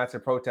Black Lives Matter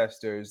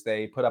protesters,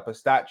 they put up a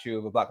statue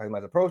of a Black Lives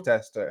Matter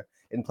protester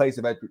in place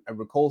of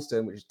Edward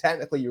Colston, which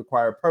technically you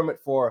require a permit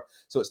for,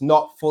 so it's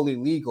not fully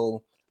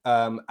legal.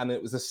 And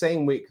it was the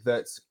same week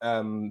that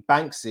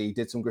Banksy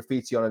did some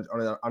graffiti on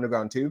an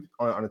underground tube,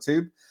 on a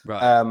tube.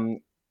 Right.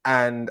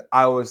 And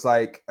I was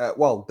like,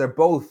 well, they're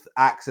both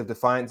acts of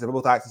defiance. They're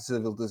both acts of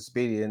civil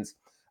disobedience.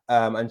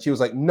 And she was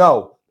like,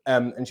 no.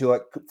 And she was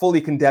like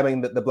fully condemning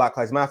the Black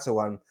Lives Matter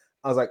one.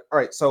 I was like, all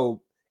right, so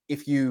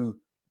if you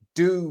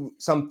do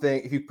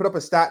something, if you put up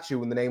a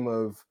statue in the name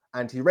of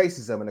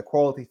anti-racism and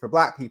equality for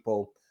Black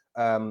people,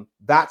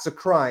 that's a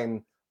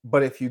crime.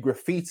 But if you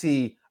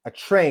graffiti a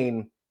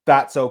train,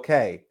 that's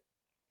okay.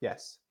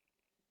 Yes.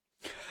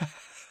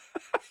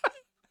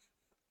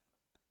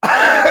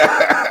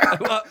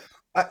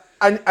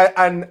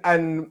 and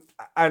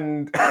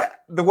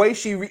the way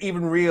she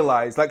even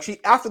realized, like, she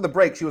after the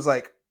break, she was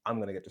like, I'm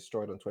gonna get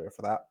destroyed on Twitter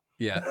for that.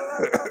 Yeah.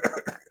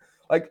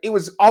 Like, it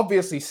was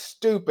obviously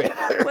stupid.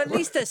 Well, at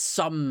least there's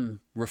some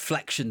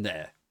reflection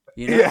there.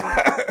 You know?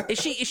 Yeah.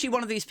 Is she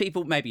one of these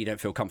people, maybe you don't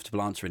feel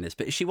comfortable answering this,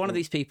 but is she one of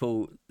these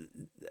people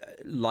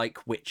like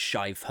which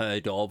I've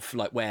heard of,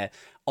 like where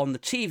on the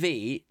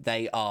TV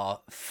they are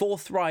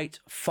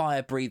forthright,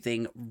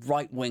 fire-breathing,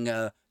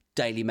 right-winger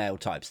Daily Mail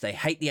types. They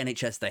hate the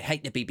NHS, they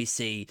hate the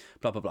BBC,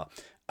 blah, blah, blah.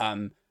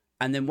 And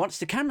then once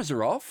the cameras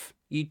are off,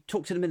 you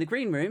talk to them in the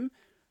green room,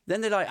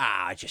 then they're like,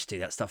 I just do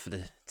that stuff for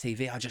the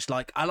TV.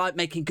 I like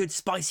making good,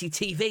 spicy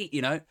TV,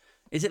 you know?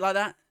 Is it like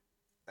that?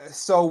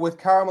 So with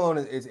Karl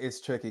Malone, it's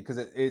tricky because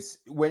it's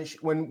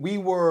when we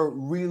were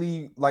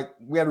really, like,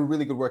 we had a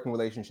really good working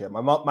relationship.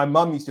 My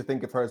mom used to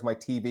think of her as my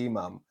TV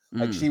mom.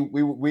 Like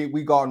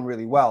we got on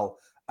really well.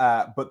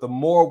 But the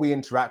more we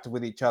interacted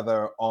with each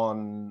other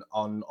on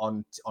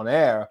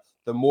air,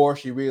 the more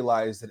she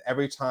realized that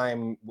every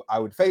time I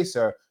would face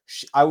her,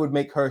 I would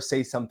make her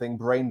say something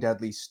brain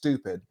deadly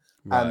stupid,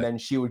 and then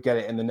she would get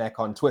it in the neck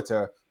on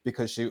Twitter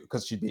because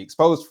she'd be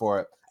exposed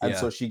for it. And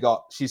so she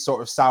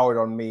sort of soured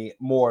on me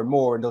more and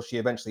more until she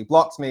eventually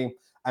blocked me.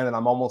 And then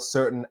I'm almost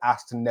certain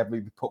asked to never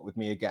be put with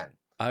me again.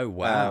 Oh,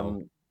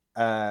 wow.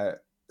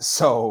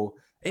 So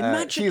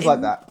she's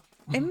like that.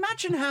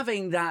 Imagine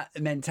having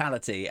that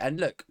mentality. And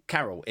look,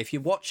 Carol, if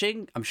you're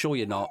watching, I'm sure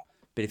you're not,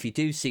 but if you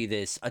do see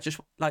this, I just,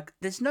 like,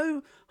 there's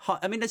a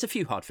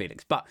few hard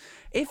feelings, but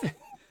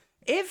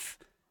if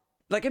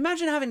like,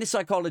 imagine having this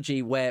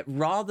psychology where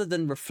rather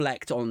than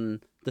reflect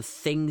on the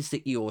things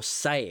that you're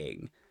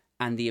saying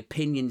and the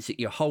opinions that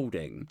you're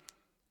holding,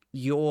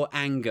 your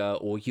anger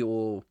or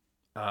your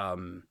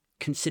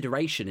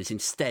consideration is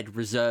instead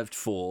reserved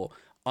for,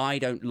 I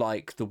don't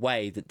like the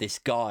way that this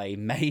guy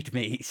made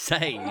me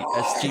say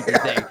a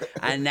stupid thing,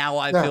 and now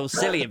I feel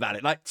silly about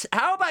it. Like,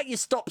 how about you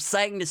stop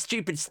saying the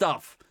stupid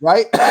stuff?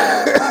 Right?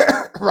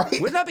 Right.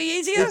 Wouldn't that be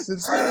easier?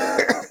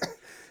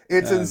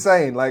 It's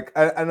insane. Like,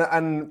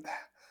 and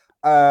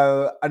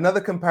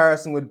another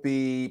comparison would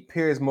be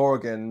Piers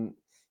Morgan.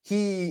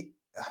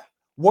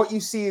 What you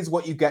see is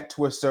what you get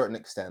to a certain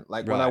extent.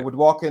 Like, when I would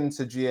walk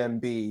into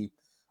GMB,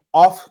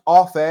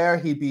 off air,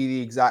 he'd be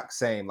the exact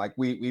same. Like,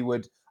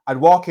 I'd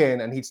walk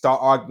in and he'd start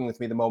arguing with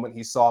me the moment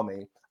he saw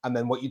me. And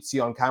then what you'd see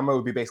on camera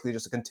would be basically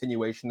just a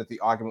continuation of the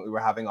argument we were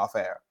having off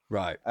air.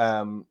 Right.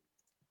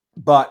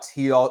 But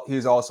he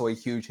was also a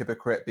huge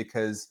hypocrite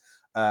because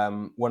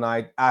when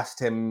I asked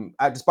him,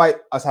 despite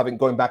us having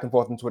going back and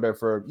forth on Twitter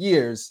for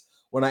years,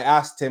 when I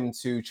asked him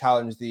to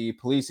challenge the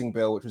policing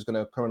bill, which was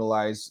going to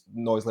criminalize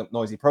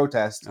noisy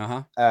protest,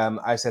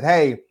 I said,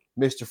 "Hey,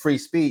 Mr. Free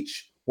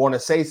Speech, want to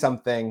say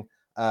something?"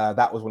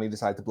 That was when he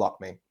decided to block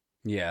me.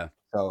 Yeah.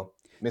 So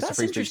Mr.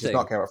 Free Speech does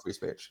not care about free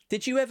speech.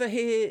 Did you ever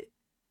hear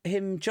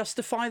him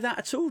justify that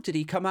at all? Did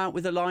he come out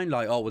with a line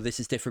like, "Oh, well, this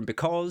is different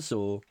because,"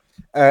 or?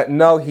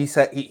 No, he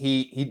said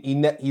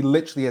he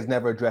literally has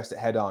never addressed it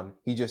head on.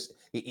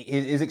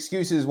 His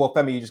excuse is, "Well,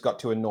 Femi, you just got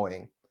too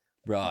annoying."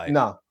 Right.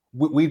 No,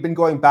 we've been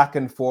going back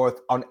and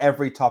forth on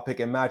every topic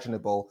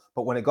imaginable,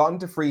 but when it got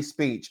into free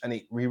speech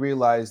and we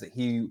realized that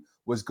he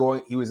was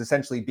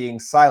essentially being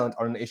silent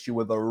on an issue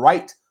where the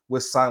right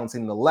was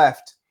silencing the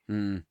left.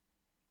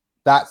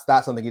 That's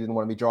something he didn't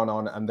want to be drawn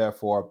on, and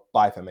therefore,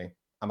 bye for me.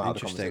 I'm out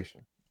of the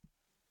conversation.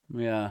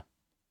 Yeah.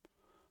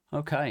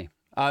 Okay.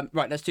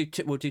 Right. Let's do.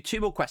 We'll do 2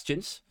 more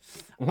questions.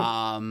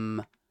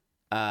 Super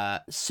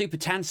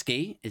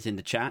Tansky is in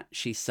the chat.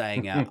 She's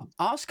saying,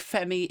 "Ask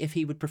Femi if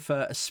he would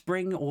prefer a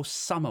spring or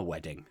summer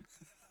wedding."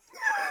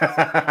 It'd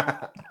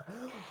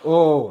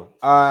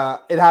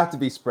have to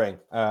be spring.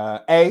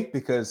 A,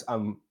 because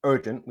I'm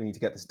urgent. We need to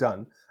get this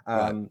done.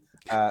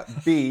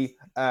 B,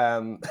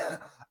 don't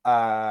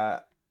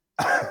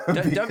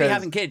be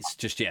having kids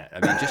just yet. I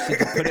mean, just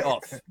put it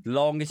off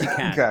long as you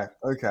can.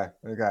 Okay.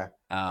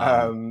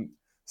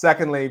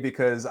 Secondly,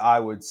 because I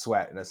would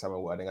sweat in a summer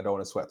wedding. I don't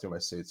want to sweat through my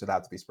suit, so it'd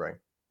have to be spring.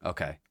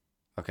 Okay.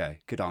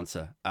 Good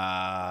answer.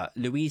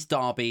 Louise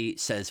Darby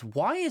says,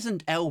 "Why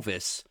isn't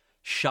Elvis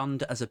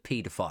shunned as a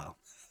paedophile?"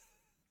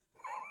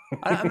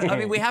 I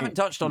mean, we haven't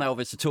touched on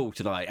Elvis at all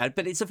tonight,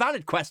 but it's a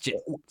valid question.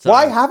 So...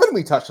 Why haven't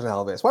we touched on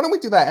Elvis? Why don't we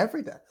do that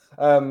every day?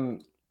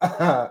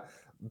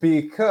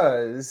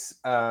 Because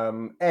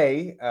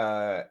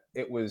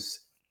it was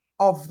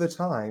of the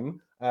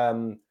time.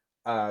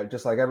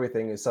 Just like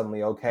everything is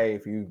suddenly okay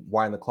if you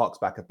wind the clocks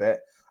back a bit.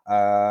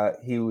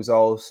 He was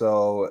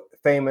also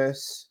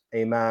famous,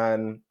 a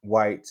man,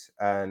 white,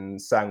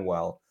 and sang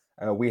well.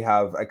 We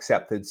have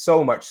accepted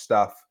so much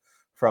stuff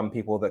from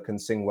people that can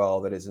sing well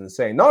that is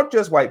insane. Not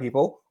just white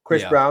people.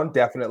 Chris Brown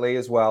definitely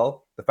as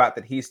well. The fact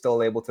that he's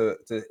still able to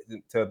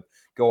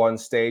go on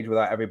stage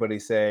without everybody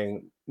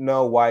saying,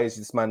 "No, why is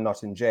this man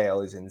not in jail?"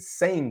 is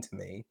insane to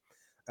me.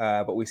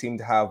 But we seem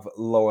to have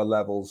lower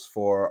levels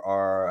for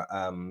our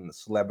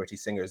celebrity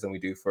singers than we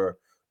do for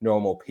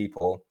normal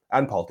people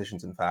and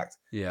politicians, in fact.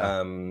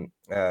 And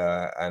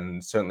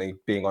certainly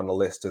being on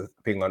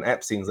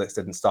Epstein's list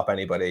didn't stop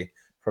anybody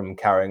from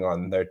carrying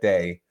on their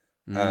day.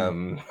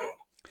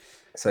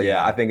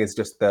 I think it's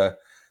just the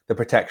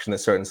protection that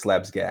certain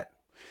celebs get.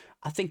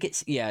 I think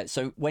it's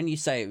so when you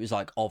say it was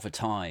like of a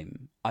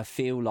time, I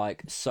feel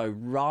like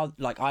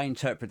I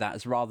interpret that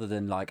as rather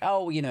than like,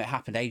 oh, it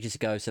happened ages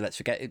ago, so let's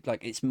forget it.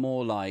 Like, it's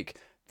more like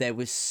there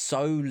was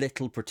so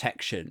little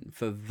protection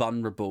for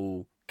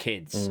vulnerable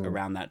kids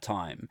around that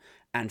time,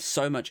 and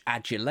so much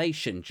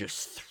adulation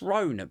just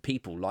thrown at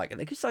people. Like,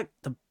 it's like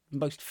the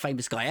most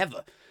famous guy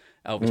ever,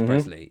 Elvis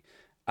Presley.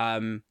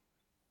 And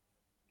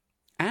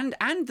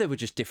there were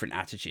just different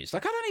attitudes.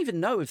 Like, I don't even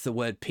know if the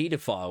word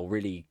paedophile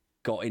really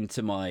got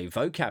into my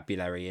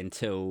vocabulary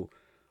until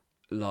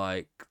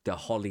like the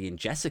Holly and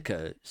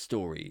Jessica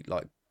story,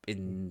 like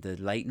in the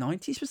late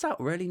 90s, was that,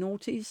 or early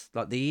noughties,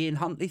 like the Ian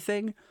Huntley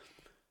thing.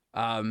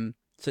 So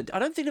I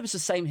don't think there was the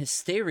same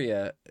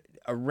hysteria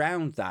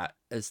around that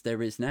as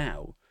there is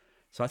now.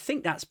 So I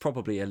think that's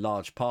probably a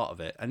large part of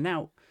it. And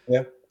now,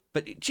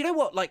 but do you know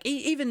what? Like,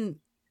 even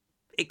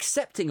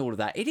accepting all of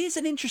that, it is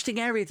an interesting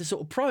area to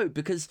sort of probe,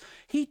 because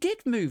he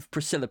did move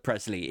Priscilla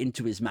Presley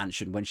into his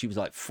mansion when she was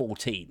like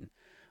 14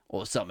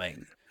 or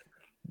something.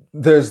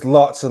 There's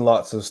lots and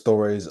lots of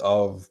stories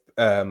of,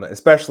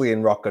 especially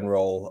in rock and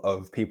roll,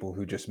 of people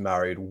who just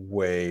married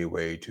way,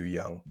 way too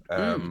young.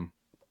 Well,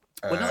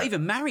 not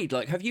even married.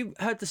 Like, have you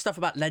heard the stuff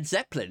about Led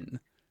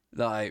Zeppelin?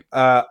 Like,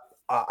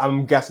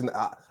 I'm guessing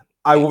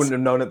I wouldn't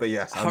have known it, but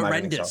yes,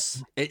 horrendous.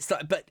 So. It's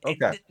like, but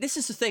this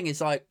is the thing. It's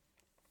like,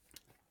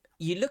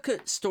 you look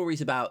at stories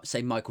about,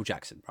 say, Michael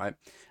Jackson, right?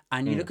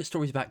 And you look at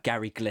stories about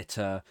Gary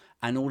Glitter,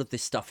 and all of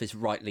this stuff is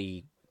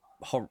rightly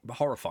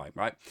horrifying,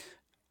 right?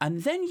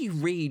 And then you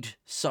read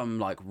some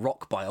like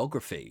rock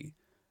biography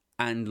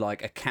and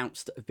like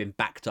accounts that have been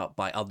backed up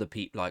by other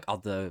people, like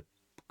other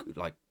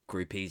like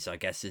groupies, I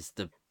guess is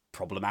the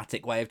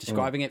problematic way of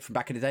describing it from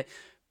back in the day.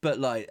 But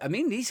like, I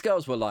mean, these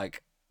girls were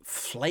like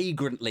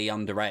flagrantly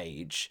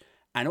underage,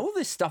 and all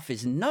this stuff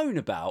is known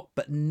about,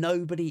 but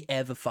nobody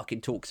ever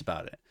fucking talks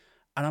about it.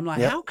 And I'm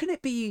like, how can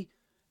it be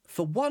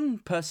for one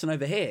person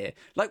over here?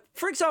 Like,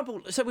 for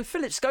example, so with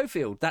Philip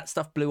Schofield, that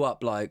stuff blew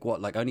up like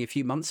only a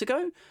few months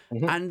ago.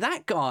 And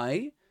that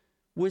guy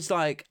was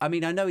like, I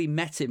mean, I know he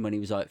met him when he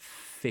was like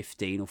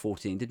 15 or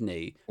 14, didn't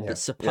he? But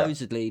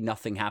supposedly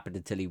nothing happened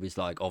until he was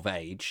like of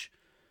age.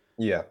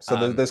 Yeah.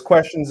 So there's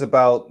questions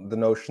about the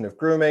notion of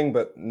grooming,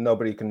 but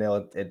nobody can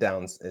nail it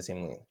down,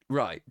 seemingly.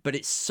 Right. But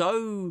it's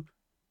so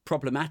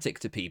problematic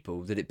to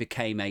people that it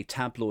became a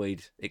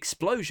tabloid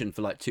explosion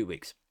for like 2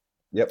 weeks.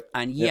 Yep.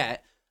 And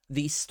yet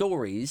these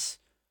stories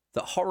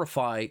that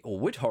horrify or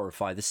would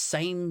horrify the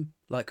same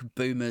like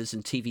boomers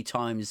and TV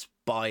Times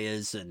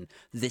buyers and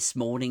This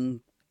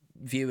Morning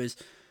viewers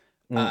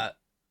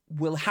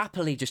will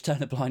happily just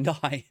turn a blind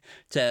eye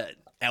to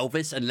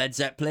Elvis and Led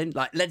Zeppelin.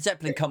 Like Led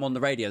Zeppelin come on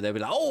the radio, they'll be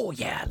like, "Oh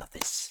yeah, I love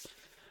this,"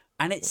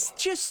 and it's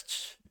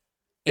just.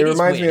 It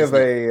reminds me of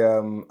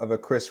a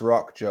Chris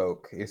Rock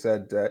joke. He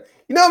said,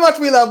 "You know how much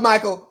we love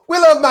Michael? We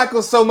love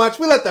Michael so much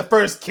we let the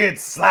first kid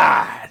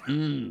slide."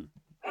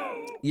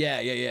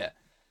 Yeah.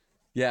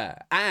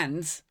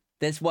 And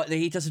there's what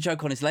he does a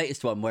joke on his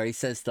latest one where he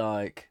says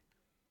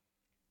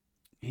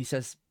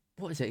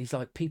what is it? He's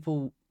like,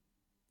 people.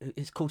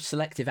 It's called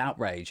selective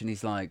outrage, and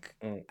he's like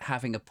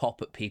having a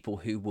pop at people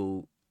who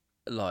will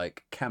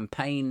like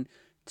campaign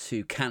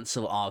to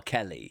cancel R.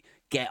 Kelly,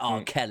 get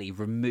R. Kelly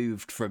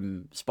removed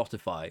from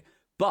Spotify,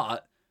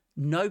 but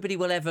nobody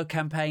will ever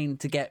campaign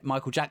to get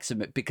Michael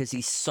Jackson because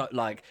he's so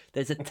like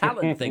there's a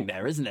talent thing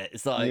there, isn't it?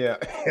 It's like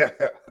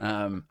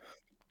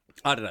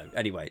I don't know.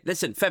 Anyway,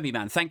 listen, Femi,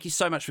 man, thank you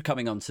so much for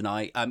coming on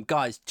tonight.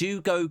 Guys, do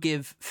go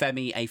give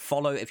Femi a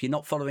follow. If you're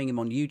not following him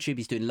on YouTube,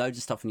 he's doing loads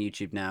of stuff on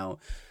YouTube now.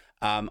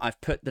 I've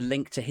put the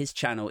link to his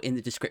channel in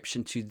the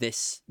description to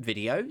this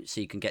video,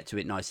 so you can get to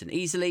it nice and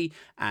easily.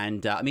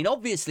 And I mean,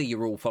 obviously,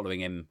 you're all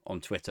following him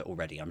on Twitter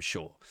already, I'm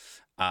sure.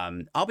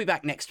 I'll be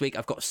back next week.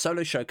 I've got a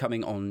solo show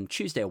coming on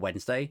Tuesday or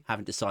Wednesday.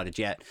 Haven't decided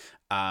yet.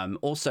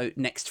 Also,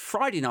 next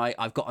Friday night,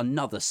 I've got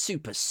another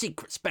super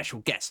secret special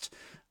guest.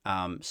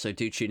 So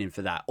do tune in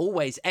for that.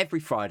 Always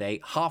every Friday,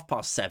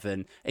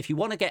 7:30. If you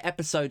want to get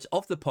episodes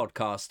of the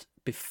podcast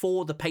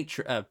before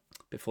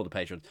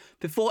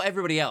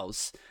everybody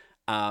else,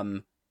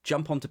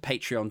 jump onto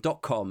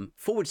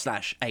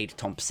patreon.com/Aid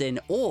Thompson,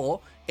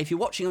 or if you're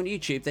watching on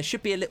YouTube, there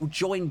should be a little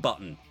join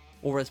button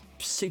or a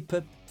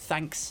super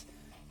thanks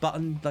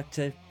button, like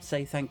to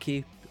say thank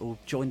you or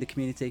join the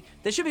community.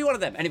 There should be one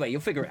of them. Anyway,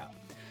 you'll figure it out.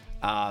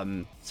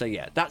 So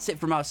yeah, that's it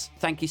from us.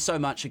 Thank you so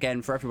much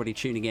again for everybody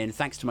tuning in.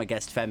 Thanks to my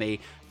guest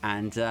Femi,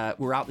 and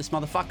we're out this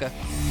motherfucker.